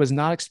character that I was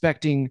not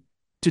expecting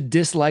to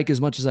dislike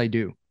as much as I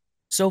do.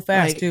 So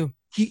fast Like, too.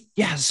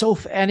 That's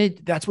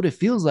what it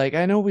feels like.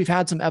 I know we've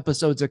had some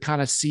episodes that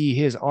kind of see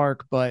his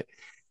arc, but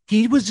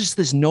he was just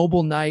this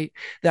noble knight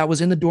that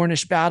was in the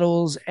Dornish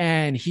battles,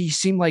 and he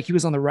seemed like he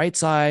was on the right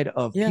side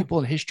of Yeah. people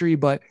in history.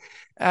 But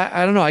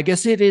I don't know. I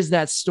guess it is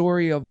that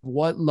story of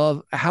what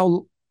love,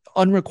 how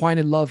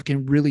unrequited love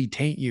can really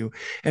taint you.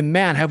 And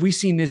man, have we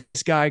seen this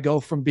guy go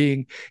from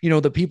being,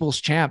 the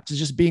people's champ to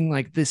just being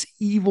like this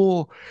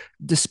evil,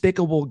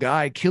 despicable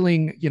guy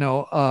killing,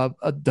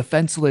 a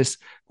defenseless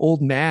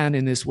old man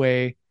in this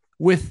way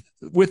with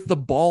the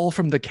ball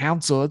from the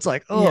council. It's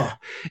like, oh, Yeah.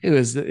 it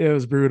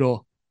was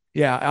brutal.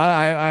 Yeah,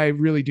 I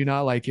really do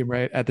not like him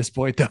right at this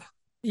point though.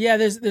 Yeah,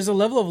 there's a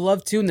level of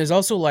love too, and there's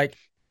also like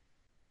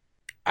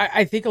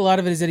I think a lot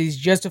of it is that he's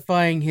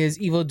justifying his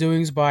evil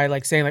doings by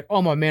like saying like, oh,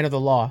 I'm a man of the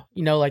law,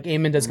 like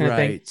Aemon does kind of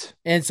thing.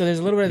 And so there's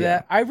a little bit of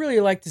that. I really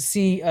like to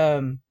see I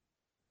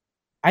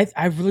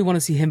really want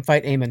to see him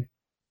fight Aemon.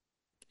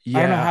 Yeah.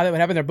 I don't know how that would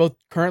happen. They're both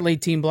currently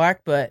Team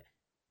Black, but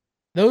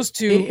those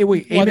two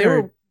Wait, while they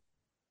Aemon were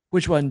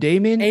which one?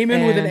 Damon?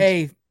 Aemon with an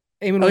A.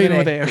 Aemon Oh, with an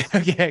with A.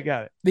 A. Okay,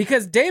 got it.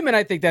 Because Damon,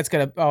 I think that's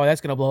gonna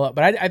blow up.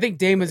 But I think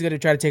Damon's gonna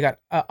try to take out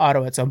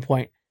Otto at some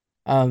point.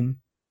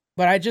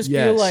 But I just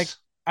feel like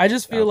That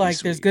would be there's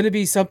sweet. gonna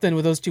be something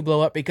with those two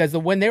blow up, because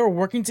when they were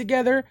working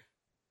together,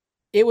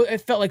 it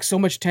felt like so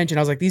much tension.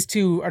 I was like, these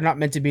two are not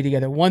meant to be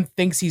together. One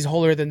thinks he's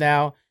holier than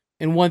thou,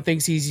 and one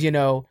thinks he's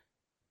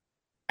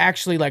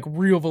actually like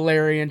real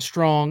Valerian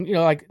strong.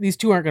 Like these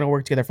two aren't gonna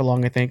work together for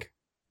long, I think.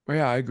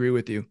 Yeah, I agree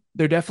with you.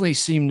 There definitely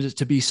seemed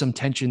to be some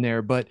tension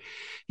there, but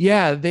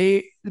yeah,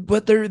 they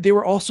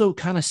were also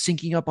kind of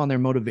syncing up on their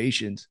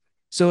motivations.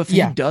 So if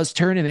he does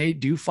turn and they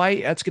do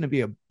fight, that's going to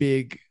be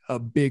a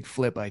big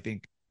flip, I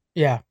think.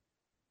 Yeah.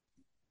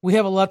 We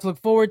have a lot to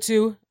look forward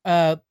to.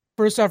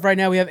 First off, right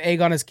now we have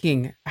Aegon as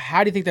king.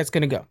 How do you think that's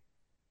going to go?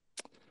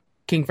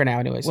 King for now,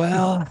 anyways.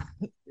 Well,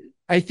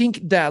 I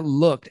think that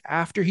looked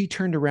after he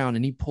turned around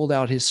and he pulled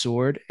out his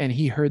sword and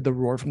he heard the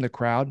roar from the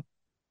crowd.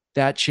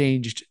 That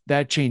changed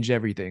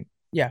everything.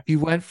 Yeah. He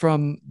went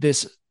from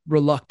this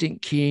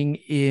reluctant king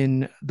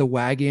in the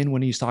wagon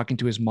when he's talking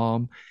to his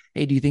mom.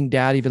 Hey, do you think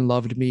dad even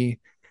loved me?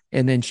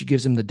 And then she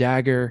gives him the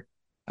dagger.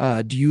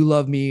 Do you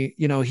love me?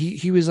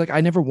 He was like, I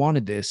never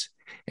wanted this.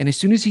 And as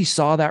soon as he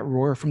saw that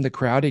roar from the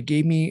crowd, it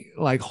gave me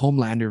like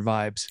Homelander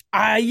vibes.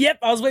 Yep.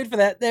 I was waiting for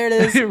that. There it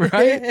is.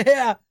 Right?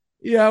 Yeah.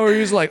 Yeah. Where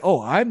he was like,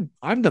 oh,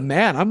 I'm the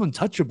man. I'm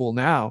untouchable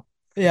now.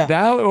 Yeah.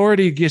 That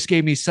already just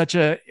gave me such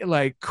a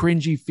like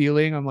cringy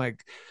feeling. I'm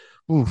like,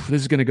 ooh,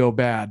 this is going to go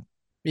bad.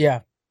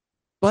 Yeah.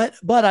 But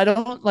I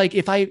don't like,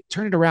 if I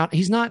turn it around,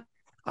 he's not,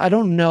 I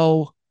don't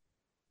know.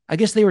 I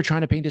guess they were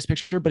trying to paint this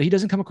picture, but he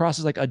doesn't come across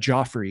as like a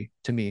Joffrey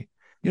to me.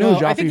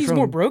 Joffrey, I think he's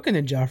more broken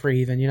than Joffrey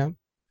even,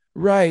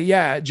 Right.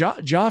 Yeah.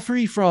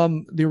 Joffrey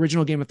from the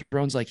original Game of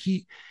Thrones, like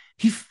he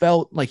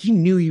felt like he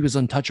knew he was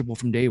untouchable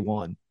from day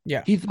one.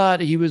 Yeah. He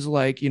thought he was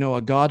like,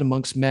 a god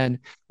amongst men,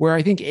 where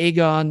I think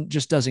Aegon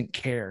just doesn't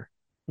care.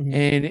 Mhm.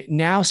 And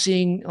now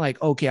seeing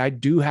like, okay, I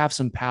do have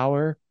some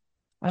power.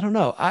 I don't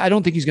know. I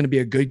don't think he's going to be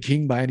a good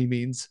king by any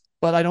means,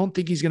 but I don't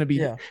think he's going to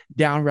be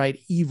downright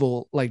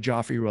evil like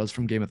Joffrey was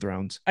from Game of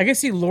Thrones. I can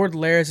see Lord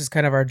Larys is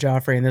kind of our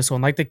Joffrey in this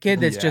one. Like the kid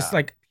that's just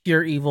like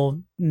pure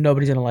evil.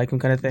 Nobody's going to like him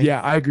kind of thing.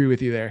 Yeah, I agree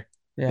with you there.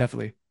 Yeah.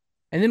 Definitely.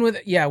 And then with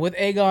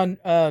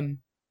Aegon,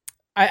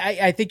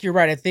 I think you're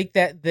right. I think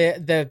that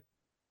the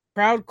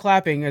crowd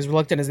clapping, as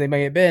reluctant as they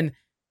may have been,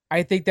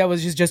 I think that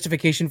was just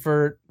justification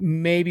for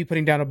maybe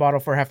putting down a bottle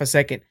for half a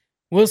second.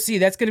 We'll see.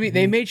 That's going to be,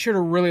 they made sure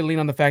to really lean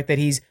on the fact that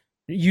he's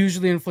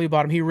usually in flea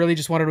bottom. He really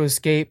just wanted to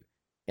escape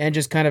and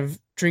just kind of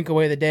drink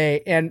away the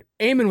day. And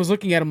Aemon was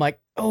looking at him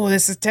like, oh,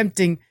 this is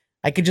tempting.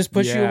 I could just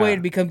push you away Yeah.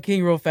 to become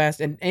king real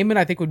fast. And Aemon,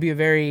 I think, would be a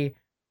very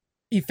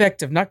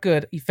effective, not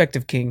good,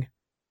 effective king.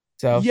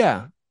 So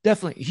Yeah,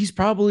 definitely. He's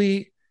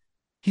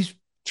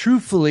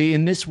truthfully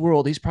in this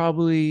world, he's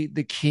probably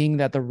the king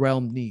that the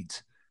realm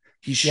needs.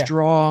 He's yeah,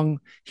 strong.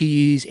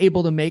 He's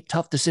able to make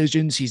tough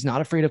decisions. He's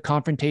not afraid of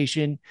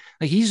confrontation.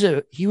 Like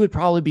he would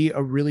probably be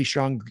a really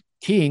strong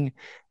king.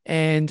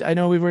 And I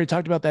know we've already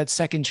talked about that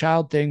second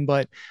child thing,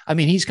 but I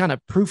mean, he's kind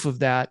of proof of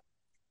that.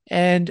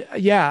 And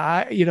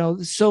yeah,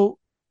 so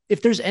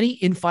if there's any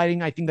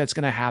infighting, I think that's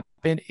going to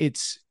happen,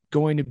 it's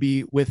going to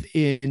be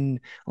within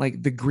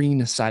like the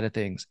green side of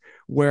things,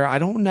 where I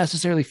don't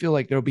necessarily feel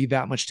like there'll be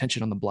that much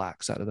tension on the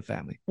black side of the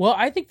family. well,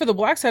 I think for the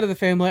black side of the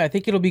family, I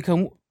think it'll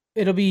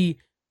be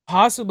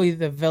possibly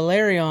the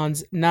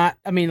Valerians. Not,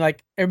 I mean,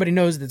 like everybody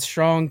knows that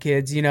strong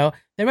kids. There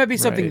might be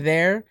something Right.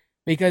 there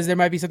because there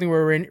might be something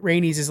where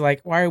Rhaenys is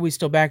like, why are we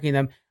still backing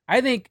them?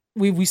 I think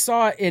we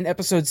saw it in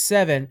episode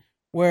 7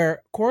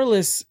 where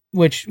Corlys,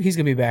 which he's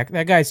gonna be back.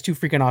 That guy's too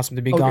freaking awesome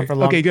to be gone for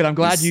long. Okay, good. I'm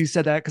glad He's- you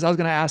said that because I was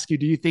going to ask you,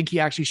 do you think he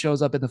actually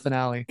shows up in the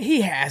finale?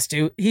 He has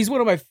to. He's one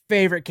of my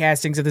favorite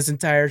castings of this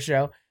entire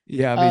show.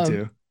 Yeah, me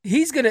too.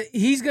 He's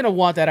gonna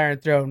want that Iron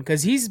Throne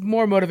because he's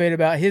more motivated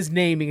about his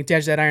name being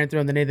attached to that Iron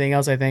Throne than anything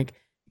else, I think.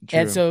 True.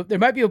 And so there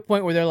might be a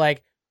point where they're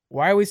like,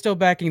 "Why are we still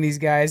backing these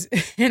guys?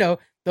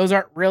 Those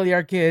aren't really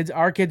our kids.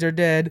 Our kids are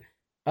dead."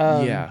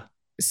 Yeah.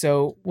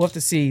 So we'll have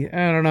to see.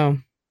 I don't know.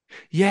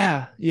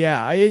 Yeah.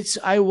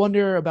 I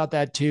wonder about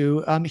that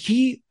too.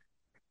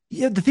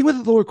 The thing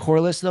with Lord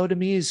Corlys though to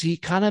me is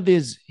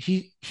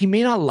he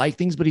may not like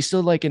things, but he's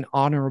still like an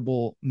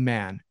honorable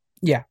man.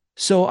 Yeah.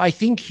 So I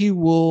think he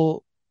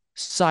will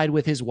side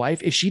with his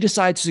wife if she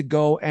decides to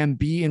go and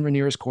be in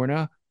Rhaenyra's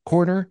corner.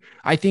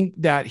 I think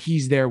that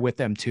he's there with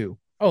them too.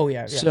 Oh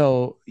yeah.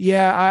 So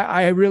yeah,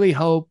 I really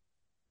hope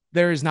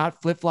there is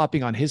not flip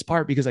flopping on his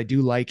part because I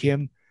do like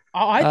him.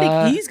 I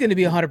think he's going to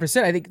be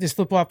 100%. I think this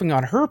flip flopping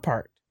on her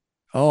part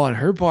Oh, on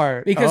her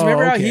part. because Oh,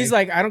 remember how okay. he's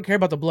like, "I don't care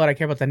about the blood. I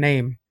care about the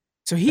name."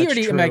 So he That's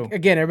already, true. like,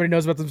 again, everybody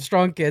knows about the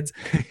strong kids.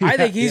 I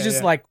think he's just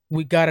yeah. like,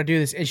 we got to do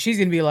this. And she's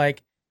going to be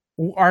like,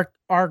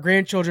 our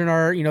grandchildren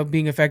are,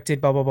 being affected,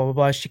 blah, blah, blah, blah,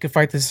 blah. She could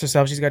fight this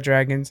herself. She's got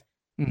dragons.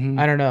 Mhm.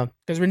 I don't know.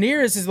 Because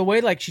Rhaenyra is the way,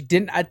 like, she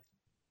didn't,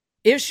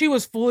 if she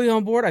was fully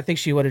on board, I think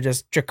she would have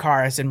just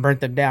Dracarys and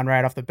burnt them down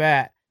right off the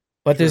bat.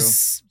 But True.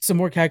 there's some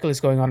more calculus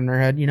going on in her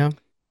head,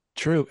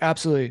 True,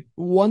 absolutely.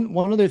 One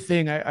other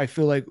thing I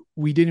feel like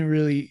we didn't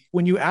really,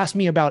 when you asked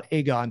me about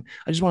Aegon,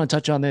 I just want to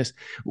touch on this.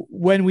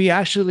 When we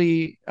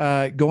actually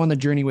go on the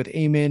journey with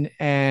Aemon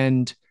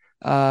and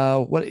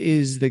what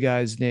is the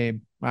guy's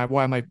name?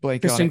 Why am I blanking on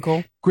Kristen it?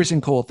 Cole.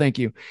 Kristen Cole, thank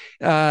you.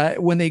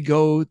 When they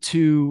go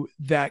to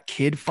that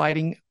kid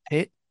fighting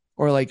pit,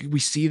 or like we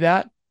see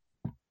that,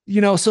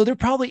 so there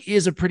probably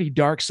is a pretty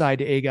dark side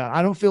to Aegon.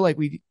 I don't feel like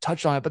we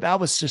touched on it, but that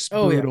was just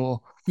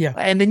brutal. Yeah.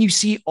 And then you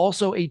see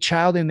also a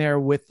child in there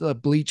with the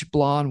bleach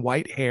blonde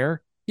white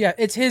hair. Yeah,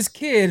 it's his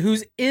kid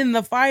who's in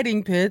the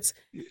fighting pits,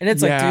 and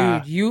it's Yeah.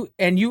 like,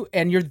 dude,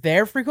 you're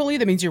there frequently.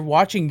 That means you're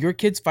watching your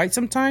kids fight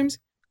sometimes.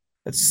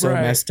 That's so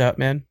Right. messed up,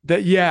 man.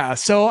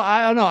 So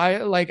I don't know.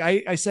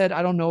 I said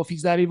I don't know if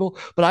he's that evil,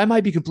 but I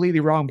might be completely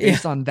wrong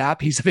based on that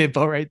piece of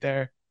info right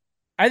there.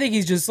 I think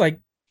he's just like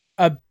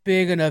a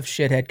big enough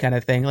shithead kind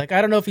of thing. Like,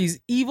 I don't know if he's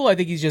evil. I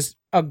think he's just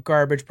a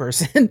garbage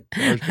person.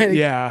 I think-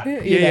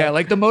 Yeah.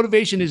 Like the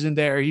motivation isn't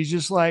there. He's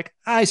just like,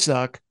 I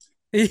suck.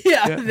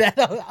 Yeah,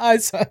 that I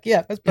suck.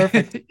 Yeah, that's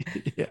perfect.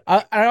 Yeah.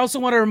 I also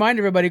want to remind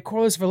everybody,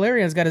 Corlys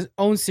Valerian's got his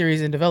own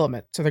series in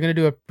development, so they're going to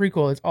do a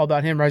prequel. It's all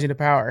about him rising to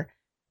power,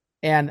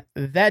 and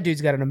that dude's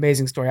got an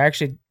amazing story.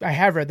 I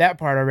have read that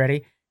part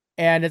already,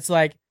 and it's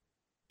like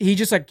he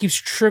just like keeps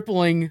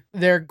tripling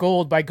their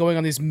gold by going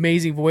on these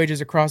amazing voyages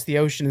across the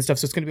ocean and stuff.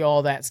 So it's going to be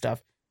all that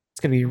stuff.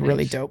 It's going to be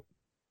really Nice. dope.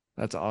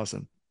 That's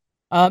awesome.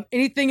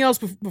 Anything else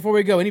before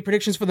we go? Any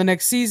predictions for the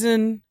next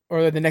season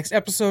or the next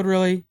episode?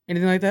 Really,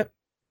 anything like that?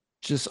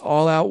 Just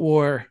all out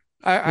war.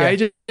 I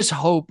just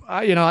hope,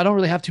 I don't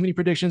really have too many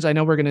predictions. I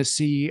know we're going to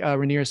see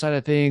Rhaenyra's side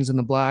of things and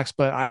the blacks,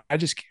 but I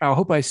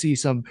hope I see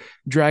some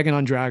dragon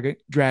on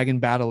dragon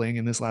battling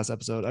in this last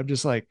episode. I'm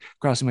just like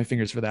crossing my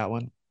fingers for that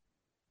one.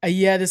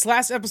 Yeah, this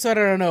last episode,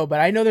 I don't know, but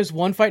I know there's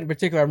one fight in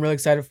particular I'm really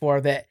excited for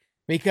that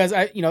because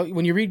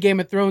when you read Game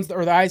of Thrones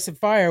or the Ice and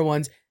Fire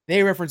ones,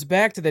 they reference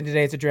back to the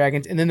Dance of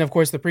Dragons, and then of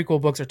course the prequel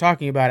books are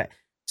talking about it.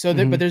 So,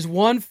 but there's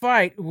one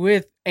fight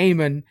with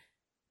Aemon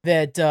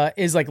that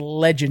is like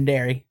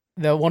legendary.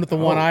 The one with the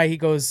one eye, he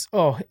goes,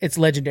 "Oh, it's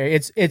legendary!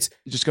 It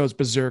just goes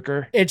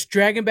berserker. It's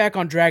dragon back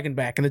on dragon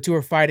back, and the two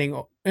are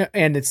fighting,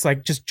 and it's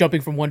like just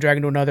jumping from one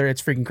dragon to another.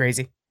 It's freaking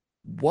crazy."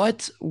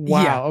 What?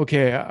 Wow. Yeah.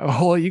 Okay.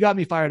 Well, you got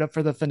me fired up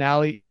for the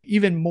finale,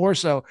 even more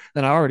so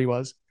than I already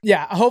was.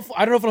 Yeah, I don't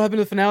know if it'll happen in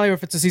the finale or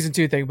if it's a season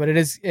 2 thing, but it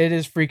is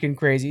freaking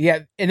crazy. Yeah,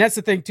 and that's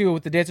the thing too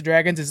with the Dance of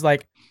Dragons is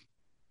like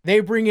they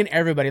bring in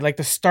everybody. Like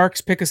the Starks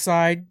pick a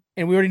side,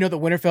 and we already know that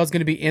Winterfell's going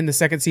to be in the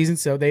second season,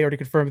 so they already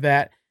confirmed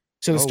that.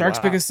 So the Starks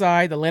pick a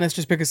side, the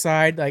Lannisters pick a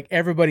side. Like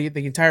everybody,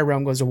 the entire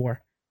realm goes to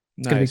war.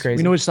 It's gonna be crazy.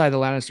 We know which side the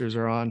Lannisters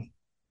are on.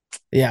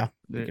 Yeah,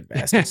 wicked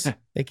bastards.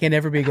 They can't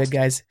ever be good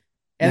guys.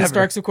 And the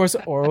Starks, of course,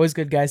 are always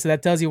good guys, so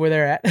that tells you where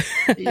they're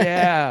at.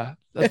 Yeah,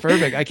 that's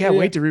perfect. I can't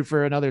wait to root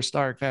for another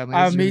Stark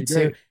family. Me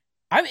too.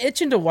 I'm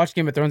itching to watch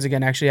Game of Thrones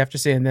again, actually, after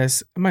seeing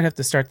this. I might have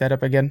to start that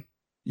up again.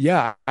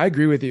 Yeah, I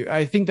agree with you.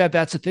 I think that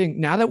that's the thing.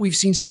 Now that we've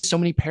seen so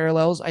many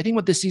parallels, I think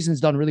what this season's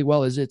done really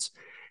well is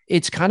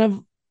it's kind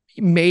of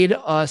made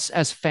us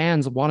as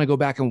fans want to go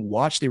back and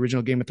watch the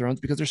original Game of Thrones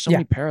because there's so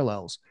many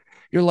parallels.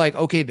 You're like,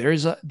 okay, there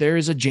is a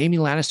Jaime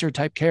Lannister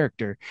type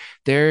character.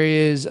 There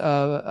is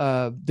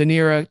a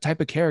Rhaenyra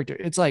type of character.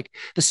 It's like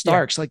the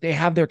Starks, like they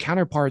have their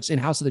counterparts in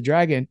House of the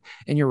Dragon.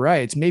 And you're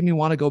right. It's made me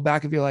want to go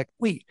back and be like,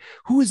 wait,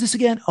 who is this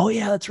again? Oh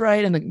yeah, that's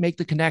right. And make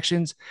the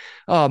connections.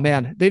 Oh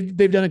man, they've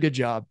done a good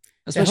job,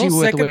 especially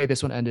with the way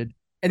this one ended.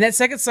 And that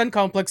second Sun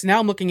complex, now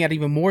I'm looking at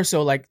even more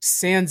so like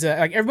Sansa,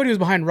 like everybody was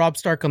behind Robb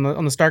Stark on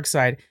the Stark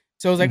side.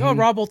 So I was like, oh,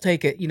 Robb will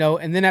take it,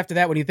 and then after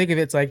that, when you think of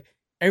it, it's like,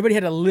 everybody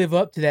had to live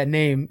up to that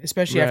name,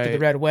 especially after the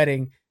Red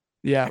Wedding.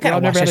 Yeah,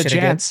 Robb never had a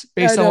chance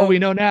based on what we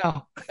know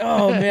now.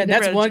 Oh man,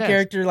 that's one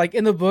character. Like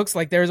in the books,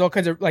 like there's all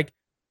kinds of like,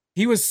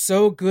 he was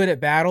so good at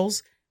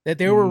battles that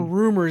there were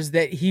rumors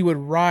that he would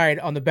ride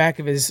on the back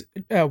of his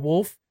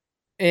wolf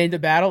in the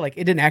battle. Like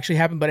it didn't actually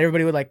happen, but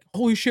everybody would like,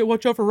 holy shit,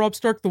 watch out for Robb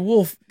Stark the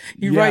wolf.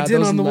 He rides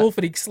in on the wolf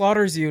and he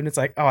slaughters you, and it's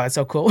like, oh, that's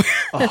so cool.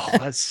 Oh,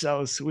 that's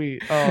so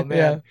sweet. Oh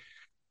man.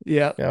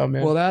 Yeah. Oh,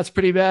 man. Well, that's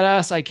pretty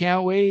badass. I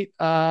can't wait.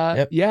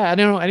 Yeah. I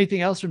don't know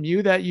anything else from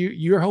you that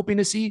you're hoping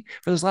to see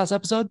for this last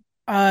episode.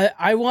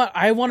 I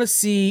want to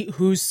see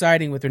who's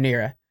siding with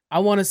Rhaenyra. I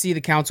want to see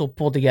the council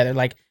pull together.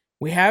 Like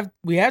we have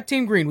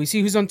Team Green. We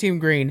see who's on Team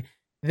Green.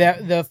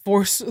 That the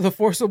force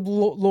of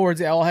lords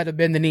that all had to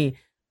bend the knee.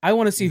 I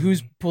want to see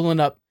who's pulling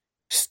up.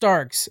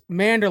 Starks,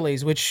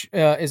 Manderleys, which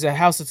is a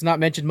house that's not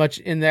mentioned much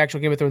in the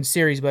actual Game of Thrones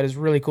series, but is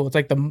really cool. It's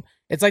like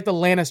the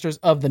Lannisters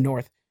of the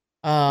North.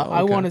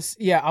 I want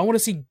to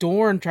see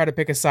Dorne try to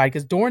pick a side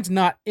because Dorne's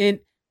not in.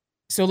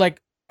 So like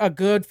a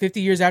good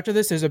 50 years after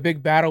this, there's a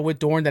big battle with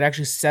Dorne that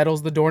actually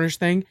settles the Dornish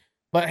thing.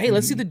 But hey,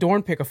 let's see the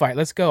Dorne pick a fight.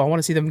 Let's go. I want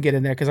to see them get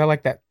in there because I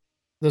like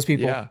those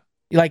people. Yeah.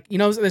 Like,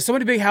 there's so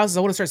many big houses.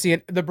 I want to start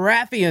seeing the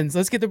Baratheons.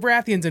 Let's get the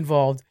Baratheons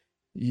involved.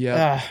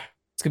 Yeah.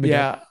 It's gonna be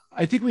dope.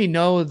 I think we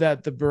know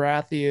that the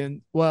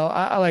Baratheon. Well,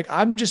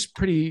 I'm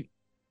pretty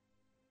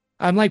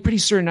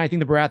certain. I think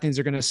the Baratheons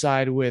are going to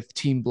side with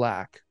Team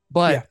Black,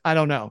 but I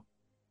don't know.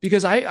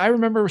 Because I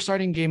remember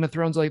starting Game of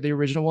Thrones, like the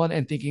original one,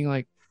 and thinking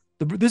like,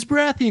 this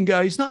Baratheon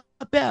guy, he's not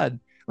bad.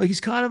 Like he's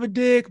kind of a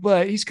dick,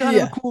 but he's kind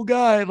of a cool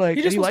guy. Like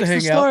he likes the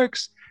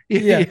Starks.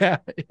 Yeah.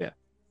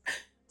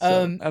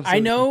 So,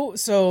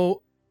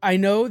 I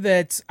know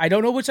that I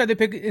don't know which side they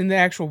pick in the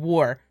actual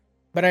war,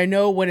 but I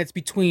know when it's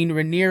between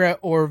Rhaenyra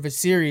or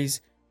Viserys,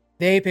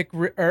 they pick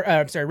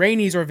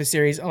Rhaenys or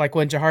Viserys. Like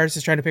when Jaehaerys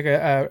is trying to pick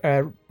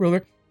a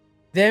ruler,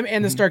 them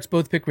and the Starks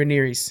both pick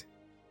Rhaenyra.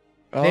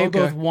 They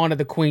both wanted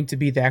the queen to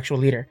be the actual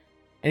leader.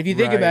 And if you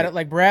think about it,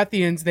 like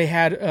Baratheons, they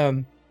had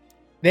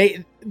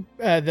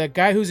the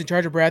guy who's in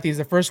charge of Baratheons,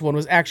 the first one,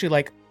 was actually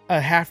like a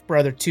half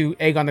brother to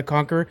Aegon the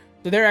Conqueror.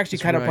 So they're actually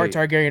kind of part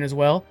Targaryen as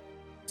well.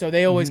 So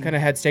they always kind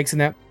of had stakes in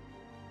that.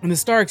 And the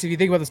Starks, if you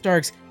think about the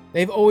Starks,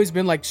 they've always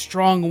been like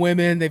strong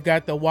women. They've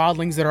got the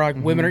wildlings that are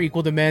like women are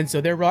equal to men.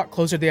 So they're a lot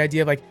closer to the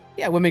idea of like,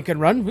 yeah, women can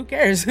run. Who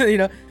cares?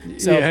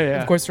 So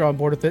of course they're on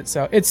board with it.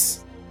 So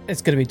it's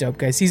going to be dope,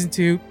 guys. Season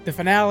 2, the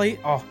finale.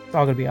 Oh, it's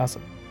all going to be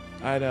awesome.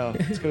 I know.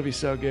 It's going to be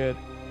so good.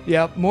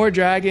 Yeah, more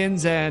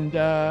dragons and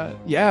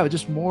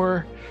just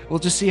more. We'll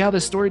just see how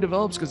this story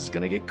develops because it's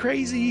going to get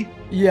crazy.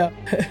 Yeah.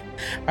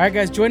 All right,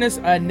 guys, join us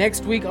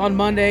next week on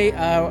Monday.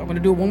 I'm going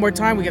to do it one more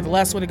time. We got the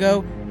last one to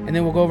go, and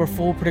then we'll go over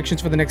full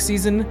predictions for the next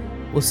season.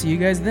 We'll see you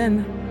guys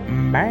then.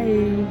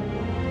 Bye.